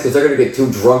Wisconsin nights because they're gonna get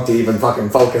too drunk to even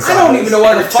fucking focus. I don't even know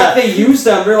why the fuck they used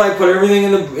them. They're like, put everything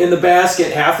in the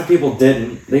basket. Half the people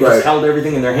didn't. They just held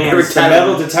everything in their hands. The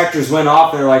metal detectors went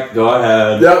off. And they're like, go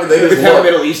ahead. Yeah, they Every just time a look.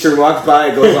 Middle Eastern walks by,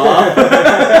 it goes off.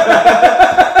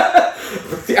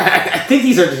 I think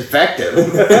these are defective.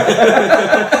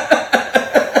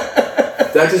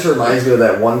 That just reminds me of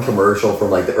that one commercial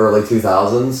from like the early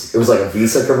 2000s. It was like a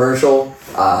Visa commercial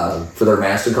for their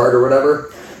MasterCard or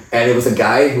whatever. And it was a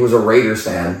guy who was a Raiders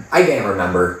fan. I can't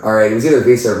remember. All right, it was either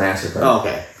Visa or MasterCard. Oh,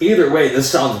 okay. Either way, this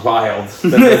sounds wild.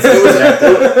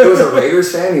 It was a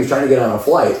Raiders fan. He was trying to get on a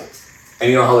flight. And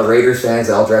you know how the Raiders fans,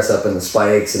 they all dress up in the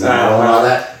spikes and, and all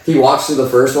that. He walks through the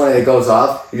first one and it goes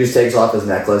off. He just takes off his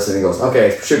necklace and he goes,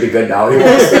 okay, should be good now. And he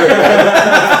walks through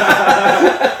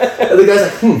and the guy's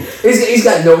like, He's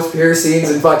got nose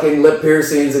piercings and fucking lip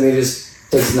piercings and he just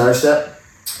takes another step.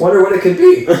 Wonder what it could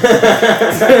be. I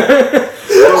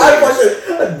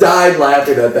fucking died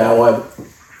laughing at that one.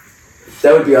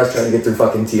 That would be us trying to get through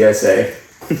fucking TSA.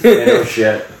 Yeah, no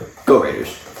shit. Go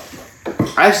Raiders.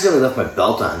 I accidentally left my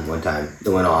belt on one time. It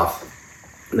went off.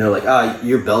 And they're like,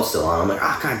 your belt's still on. I'm like,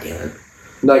 god damn it.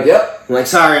 I'm like, yep. I'm like,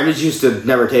 sorry, I'm just used to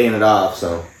never taking it off,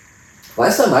 so.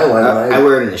 Last time I went, I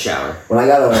wear it in the shower. when I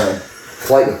got on a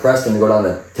flight with Preston to go down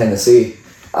to Tennessee,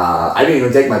 I didn't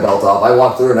even take my belt off. I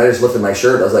walked through and I just lifted my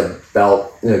shirt. I was like,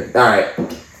 belt. Like, all right.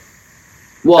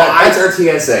 Well, That's our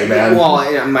TSA, man. Well,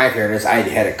 in my fairness, I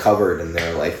had it covered and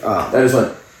they're like, oh. I just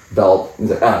went, belt. He's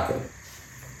like, okay.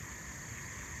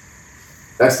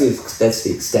 That's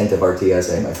the extent of our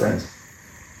TSA, my friends.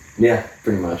 Yeah,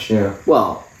 pretty much. Yeah.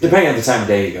 Well, depending on the time of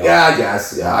day you go. Yeah, I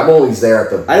guess. Yeah, I'm always there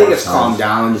at the. I think it's worst calmed times.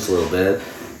 down just a little bit.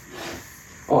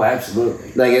 Oh,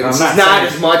 absolutely. Like, it's I'm not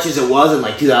as much as it was in,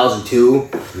 like, 2002.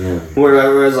 Yeah. Where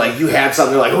it was like, you had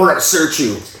something, they're like, we're going to search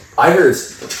you. I heard.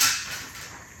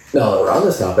 No, we're on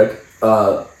this topic.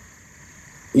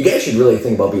 You guys should really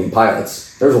think about being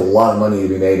pilots. There's a lot of money to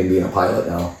be made in being a pilot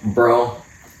now. Bro,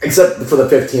 Except for the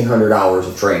 1,500 hours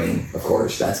of training, of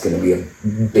course. That's going to be a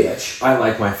bitch. I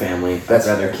like my family. That's-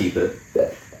 I'd rather keep it.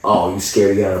 Oh, you scared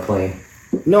to get on a plane?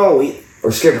 No,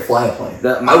 Or scared to fly a plane?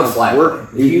 The I would fly a work-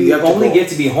 plane. You have to only go- get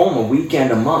to be home a weekend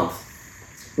a month.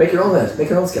 Make your own list. Make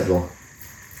your own schedule.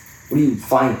 What do you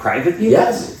flying private?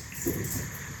 Yes.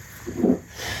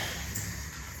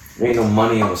 There ain't no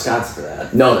money in Wisconsin for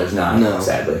that. No, there's not. No.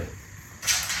 Sadly.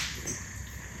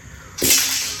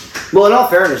 Well, in all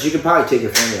fairness, you could probably take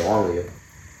your family along with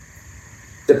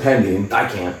you. Depending. I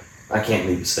can't. I can't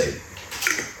leave the state.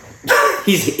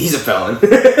 He's a felon.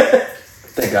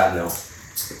 Thank God, no.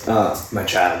 My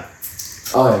child.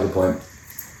 Oh, yeah, good point.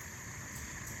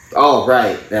 Oh,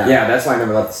 right. Yeah. Yeah, that's why I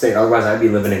never left the state. Otherwise, I'd be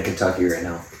living in Kentucky right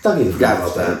now. Kentucky. Forgot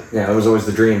about that. Yeah, it was always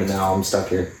the dream, and now I'm stuck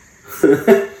here.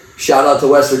 Shout out to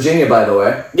West Virginia, by the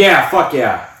way. Yeah, fuck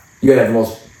yeah. You guys have the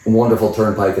most wonderful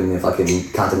turnpike in the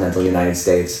fucking continental United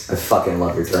States. I fucking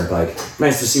love your turnpike.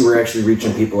 Nice to see we're actually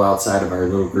reaching people outside of our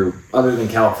little group, other than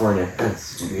California.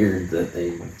 It's weird that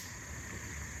they...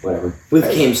 Whatever. We've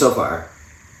came so far.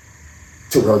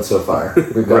 Two roads so far.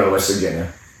 We've got to Gross. West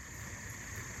Virginia.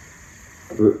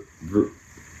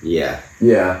 Yeah.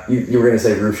 Yeah, you were going to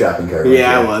say roof shopping caravan.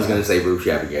 Yeah, I was going to say roof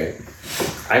shopping gang.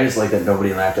 I just like that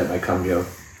nobody laughed at my cum joke.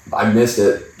 I missed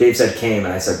it. Dave said came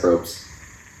and I said ropes.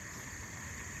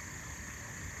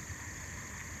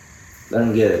 I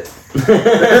don't get it. Would you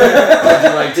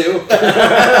like to?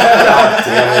 God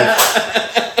damn it.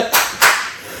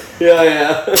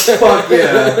 Yeah. Fuck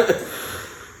yeah.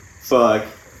 Fuck.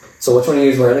 So which one of you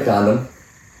is wearing a condom?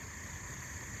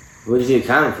 What did you need a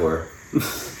condom for?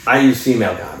 I use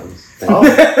female condoms. Oh.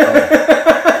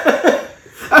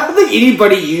 I don't think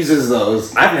anybody uses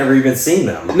those. I've never even seen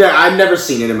them. No, I've never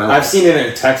seen it in my life. I've seen it in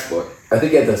a textbook. I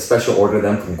think you had to special order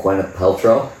them from Gwyneth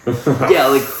Paltrow. Yeah,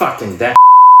 like Fucking that.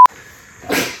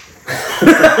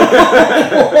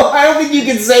 I don't think you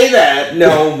can say that.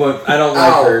 No, but I don't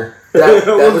like Ow. her.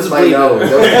 That was my bleeding? nose.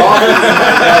 There was coffee in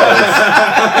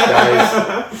my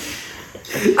nose. Guys.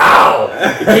 Ow!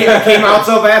 It came out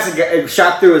so fast it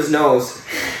shot through his nose.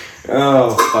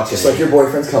 Oh, fuck. Just like your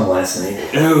boyfriend's cum last night.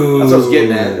 That's what I was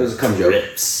getting at. It was a cum joke.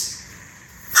 Rips.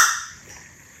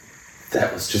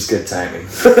 That was just good timing.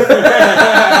 So,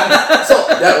 that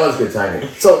was good timing.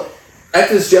 So, at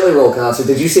this Jelly Roll concert,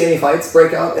 did you see any fights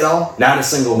break out at all? Not a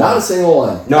single Not one. a single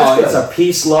one. No, That's it's good. a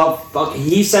peace, love. Fuck.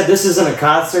 He said this isn't a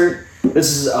concert. This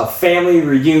is a family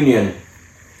reunion.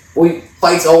 Well,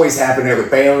 fights always happen at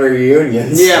family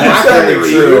reunions. Yeah, That's my very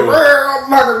family true.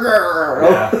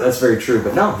 reunion. Yeah, that's very true.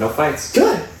 But no fights.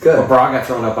 Good, A good. bra got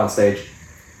thrown up on stage.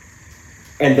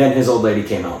 And then his old lady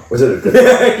came out. Was it a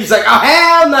good He's like, oh,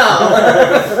 hell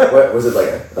no. what, was it like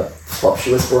a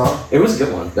voluptuous bra? It was a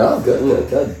good one. No, good,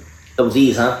 good. Those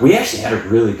E's, huh? We actually had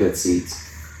really good seats.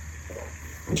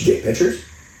 Did you take pictures?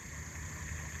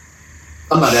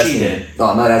 I'm not She asking. did. No,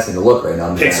 I'm not asking to look right now.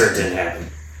 I'm just Picture asking. didn't happen.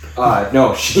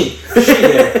 No, she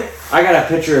did. I got a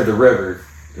picture of the river.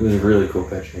 It was a really cool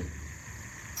picture.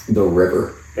 The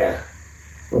river. Yeah.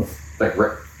 Oh. Like,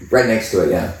 Right next to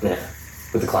it, yeah. yeah.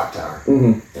 With the clock tower.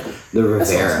 Mm-hmm. The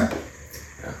That's Rivera. awesome.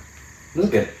 Yeah. It was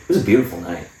good. It was a beautiful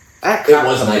night. That It cop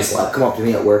was a nice one. come up to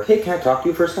me at work. Hey, can I talk to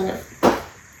you for a second?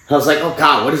 I was like, oh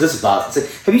God, what is this about? It's like,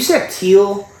 have you seen that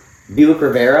teal Buick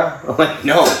Rivera? I'm like,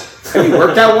 no. Have you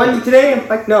worked out one today? I'm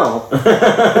like, no. And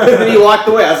then he walked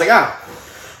away. I was like, I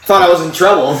thought I was in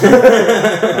trouble. I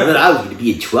thought I was going to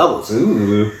be in trouble. So,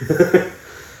 Ooh.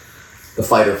 The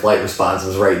fight or flight response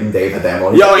was right in Dave at that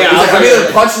moment. Yo, yeah, He's I was like, I'm like-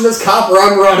 either punching this cop or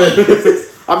I'm running.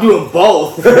 I'm doing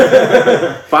both.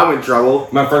 If I'm in trouble.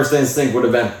 My first instinct would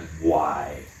have been, why?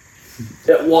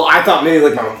 Well, I thought maybe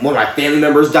like one of my family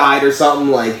members died or something.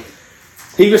 Like,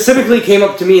 he specifically came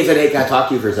up to me and said, hey, can I talk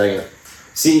to you for a second?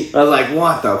 See, I was like,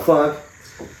 what the fuck?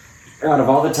 out of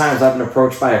all the times I've been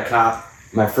approached by a cop,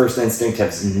 my first instinct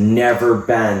has never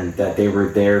been that they were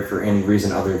there for any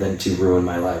reason other than to ruin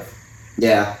my life.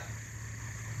 Yeah.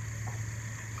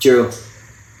 True.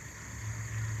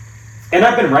 And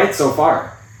I've been right so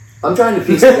far. I'm trying to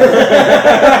piece together.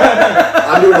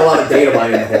 I'm doing a lot of data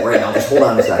mining right now. Just hold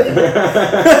on a second.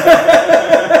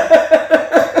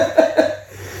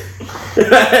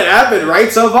 I've been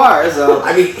right so far, so.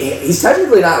 I mean, he's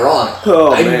technically not wrong.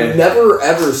 Oh, I man. never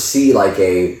ever see like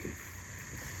a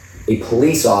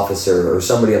police officer or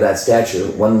somebody of that stature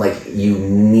when like you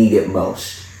need it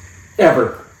most.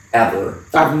 Ever. Ever.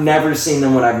 I've never seen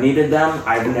them when I've needed them.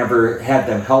 I've never had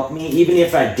them help me. Even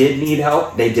if I did need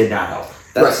help, they did not help.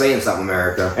 That's Right. saying something,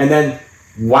 America. And then,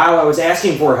 while I was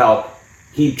asking for help,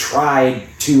 he tried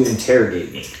to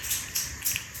interrogate me.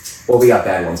 Well, we got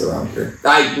bad ones around here.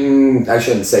 I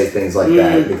shouldn't say things like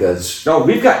that because No,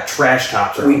 we've got trash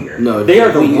cops around here. no, they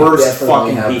are the we worst definitely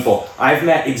fucking have- people. I've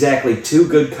met exactly 2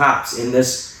 good cops in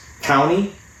this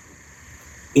county.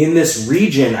 In this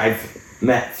region, I've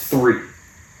met 3.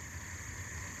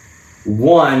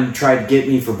 One tried to get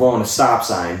me for blowing a stop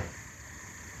sign.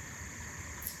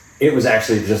 It was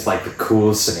actually just like the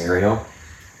coolest scenario.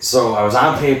 So I was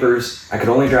on papers. I could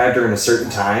only drive during a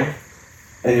certain time,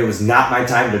 and it was not my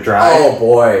time to drive. oh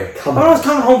boy, come I was on.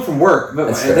 coming home from work, but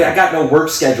That's fair. I got no work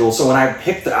schedule. So when I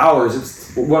picked the hours,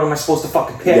 it's what am I supposed to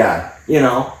fucking pick? Yeah. You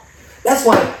know. That's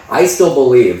why I still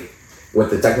believe with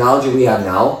the technology we have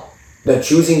now that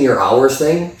choosing your hours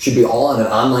thing should be all on an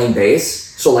online base.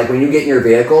 So like when you get in your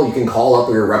vehicle, you can call up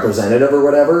your representative or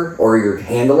whatever, or your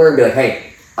handler and be like,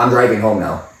 hey, I'm driving home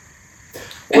now.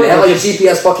 And Or they have like a just-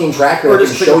 GPS fucking tracker or that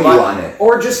just can click show a you button. on it.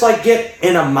 Or just like get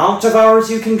an amount of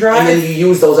hours you can drive, And then you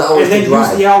use those hours and then to drive.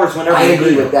 use the hours whenever I you agree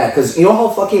need with them. that, because you know how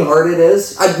fucking hard it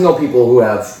is? I know people who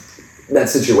have that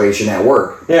situation at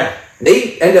work. Yeah.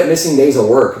 They end up missing days of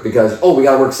work because, oh, we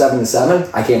gotta work 7 to 7,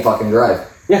 I can't fucking drive.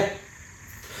 Yeah.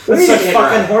 What That's do you such mean,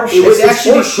 fucking right? horseshit. It would It's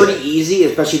actually be horseshit. pretty easy,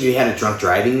 especially if you had a drunk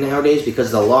driving nowadays,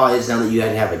 because the law is now that you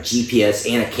had to have a GPS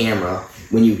and a camera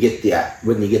when you get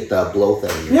the blow thing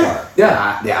in your Yeah, car.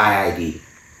 yeah. The IID.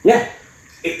 Yeah.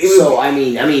 So I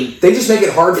mean, they just make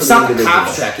it hard. it's for not the individual.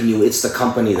 cops tracking you; it's the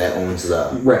company that owns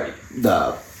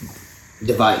the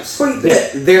device. But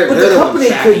They're the the company ones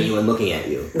tracking could- you and looking at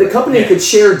you. The company could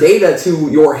share data to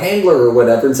your handler or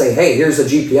whatever and say, hey, here's a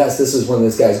GPS, this is when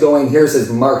this guy's going, here's his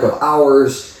mark of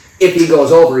hours. If he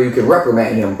goes over, you can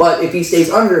reprimand him. But if he stays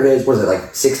under his, what is it,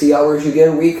 like 60 hours you get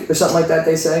a week or something like that,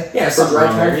 they say? Yeah, For something drive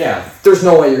around there, time? yeah. There's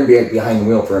no way you're going to be behind the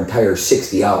wheel for an entire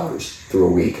 60 hours through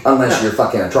a week, unless you're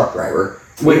fucking a truck driver.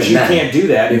 Which Even you then, can't do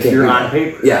that if can't you're do on that.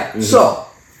 paper. Yeah, so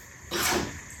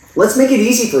let's make it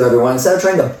easy for everyone instead of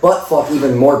trying to butt fuck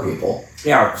even more people.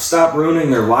 Yeah, stop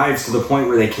ruining their lives to the point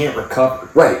where they can't recover.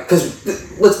 Right, because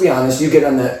let's be honest, you get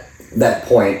on that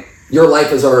point, your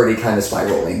life is already kind of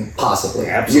spiraling, possibly.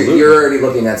 Absolutely. You're already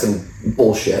looking at some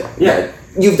bullshit Yeah. that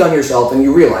you've done yourself and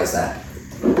you realize that.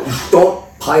 Don't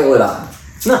pile it on.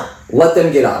 No. Let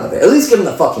them get out of it. At least give them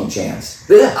the fucking chance.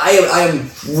 I am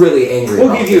really angry We'll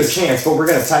about give you a this. chance, but we're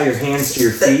going to tie your hands to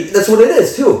your feet. That's what it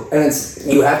is, too. And it's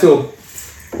you have to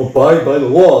abide by the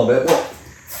law. But, well,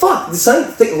 fuck,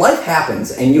 life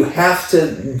happens, and you have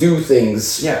to do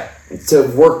things Yeah. to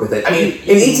work with it. I mean,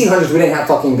 in 1800s, we didn't have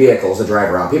fucking vehicles to drive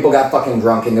around. People got fucking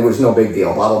drunk, and there was no big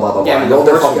deal. Blah, blah, blah, blah, Yeah, I blah. mean, Rode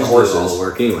their fucking horses do all the horses.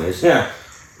 work anyways. Yeah.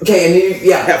 Okay, and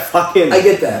Yeah, fucking I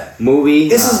get that. movie.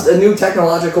 This is a new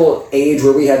technological age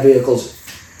where we have vehicles.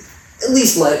 At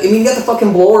least you got the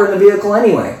fucking blower in the vehicle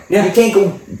anyway. Yeah. You can't go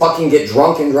fucking get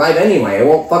drunk and drive anyway. It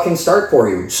won't fucking start for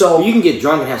you. So, you can get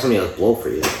drunk and have somebody else blow for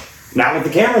you. Not with the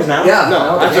cameras now. yeah. No,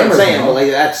 now the that's what I'm cameras saying. know. But like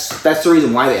that's the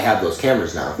reason why they have those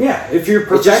cameras now. Yeah, if you're just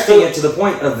projecting for- it to the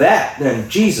point of that, then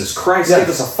Jesus Christ, Yeah. give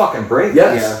us a fucking break.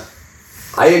 Yes. Yeah.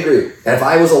 I agree. If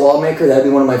I was a lawmaker, that'd be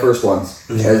one of my first ones.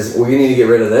 As we need to get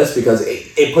rid of this because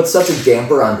it puts such a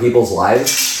damper on people's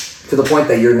lives to the point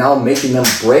that you're now making them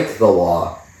break the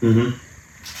law. Mm-hmm.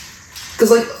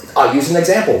 Because, like, I'll use an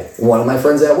example. One of my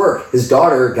friends at work, his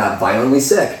daughter got violently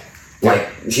sick. Like,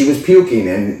 she was puking,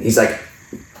 and he's like,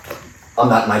 I'm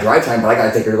not in my drive time, but I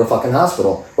gotta take her to the fucking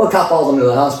hospital. Well, the cop follows him to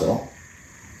the hospital.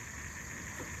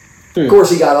 Of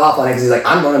course, he got off on it because he's like,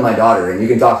 I'm running my daughter, and you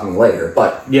can talk to me later,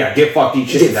 but Yeah, get fucked, eat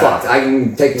shit. get fucked.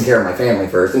 I'm taking care of my family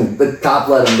first. And the cop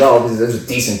let him go because there's a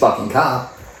decent fucking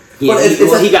cop. Yeah,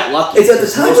 But he got lucky. It's at the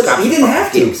time, Most but cops he didn't are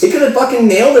have to. dicks. He could have fucking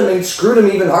nailed him and screwed him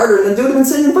even harder, and the dude would have been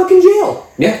sitting in fucking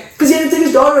jail. Yeah. Because he had to take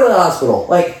his daughter to the hospital.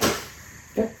 Like,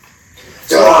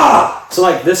 ah! So,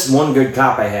 like, this one good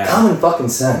cop I had, Common fucking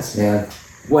sense, man.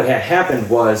 what had happened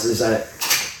is that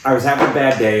I was having a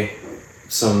bad day.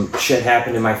 Some shit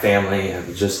happened in my family. I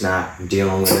was just not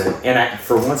dealing with it. And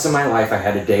for once in my life, I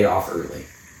had a day off early.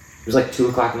 It was like 2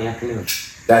 o'clock in the afternoon.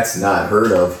 That's not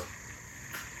heard of.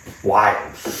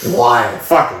 Wild. Wild.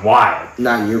 Fucking wild.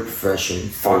 Not in your profession.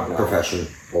 Fuck no. Profession.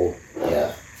 Oh,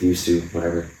 yeah. Used to,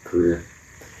 whatever, career.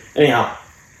 Anyhow,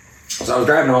 so I was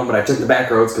driving home, but I took the back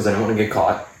roads because I didn't want to get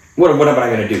caught. What am I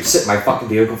going to do? Sit in my fucking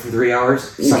vehicle for 3 hours?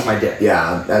 Suck my dick.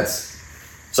 Yeah, that's...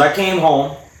 So I came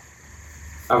home.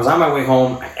 I was on my way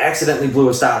home. I accidentally blew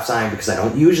a stop sign because I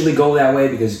don't usually go that way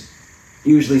because,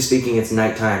 usually speaking, it's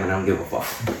nighttime and I don't give a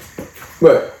fuck.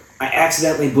 But I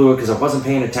accidentally blew it because I wasn't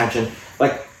paying attention.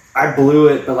 Like, I blew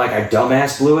it, but like I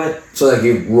dumbass blew it. so like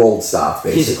you rolled stop,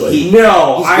 basically.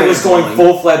 No, He's I good was at going blowing.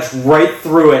 full-fledged right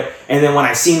through it, and then when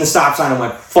I seen the stop sign, I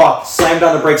went, fuck, slammed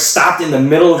on the brakes, stopped in the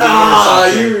middle of the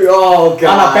intersection Oh,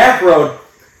 God. on a back road.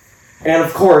 And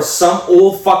of course, some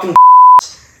old fucking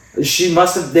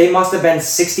they must have been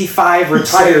 65 Say it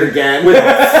retired again. with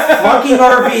a fucking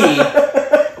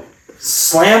RV,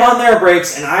 slam on their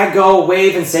brakes, and I go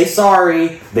wave and say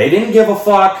sorry. They didn't give a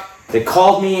fuck. They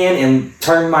called me in and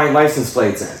turned my license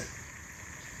plates in.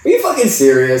 Are you fucking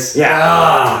serious?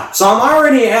 Yeah. So I'm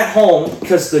already at home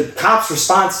because the cop's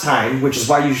response time, which is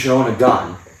why you should own a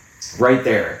gun, right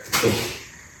there.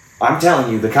 I'm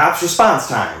telling you, the cop's response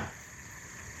time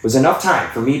was enough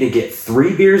time for me to get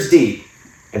 3 beers deep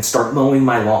and start mowing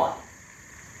my lawn.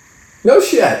 No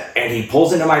shit. And he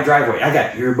pulls into my driveway. I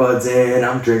got earbuds in,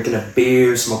 I'm drinking a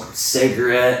beer, smoking a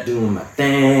cigarette, doing my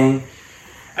thing.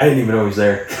 I didn't even know he was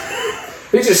there.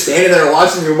 He's just standing there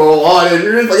watching you mow lawn, and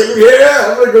you're just like, yeah,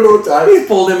 I'm gonna go to a time. He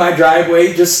pulled in my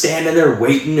driveway, just standing there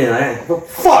waiting, and I, well,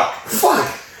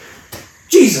 fuck.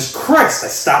 Jesus Christ, I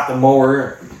stopped the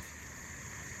mower.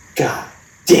 God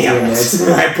damn it.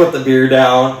 I put the beer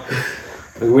down.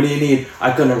 Like, what do you need?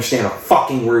 I couldn't understand a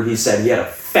fucking word he said. He had a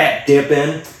fat dip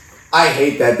in. I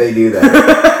hate that they do that.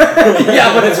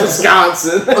 Yeah, but it's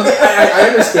Wisconsin. Okay, I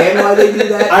understand why they do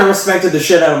that. I respected the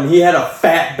shit out of him. He had a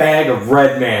fat bag of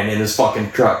Red Man in his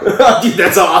fucking truck. Dude,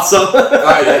 that's awesome.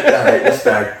 Alright,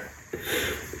 respect.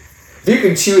 If you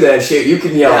can chew that shit, you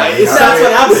can yell. Yeah, that's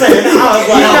what I'm saying. I was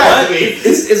like,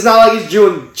 it's not like he's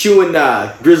chewing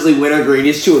Grizzly Wintergreen.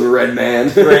 He's chewing Red Man.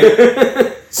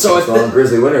 Right. So it's called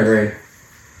Grizzly Wintergreen.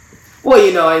 Well,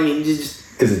 you know, I mean,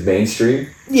 just because it's mainstream.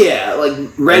 Yeah, like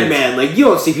Red Man. Like you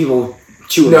don't see people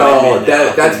chewing. No, Red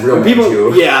Man that's real. people.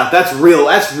 Chew. Yeah, that's real.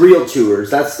 That's real chewers.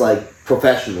 That's like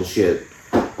professional shit.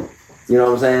 You know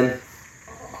what I'm saying?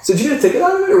 So did you get a ticket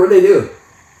out of it, or what did they do?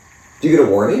 Did you get a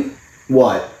warning?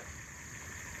 What?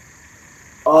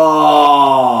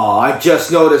 Oh, I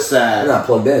just noticed that. I'm not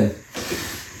plugged in.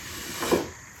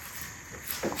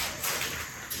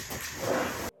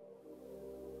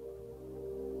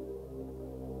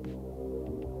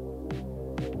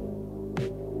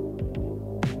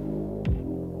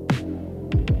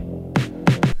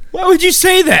 Why would you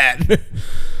say that?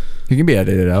 You can be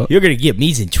edited out. You're gonna get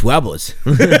me in troubles.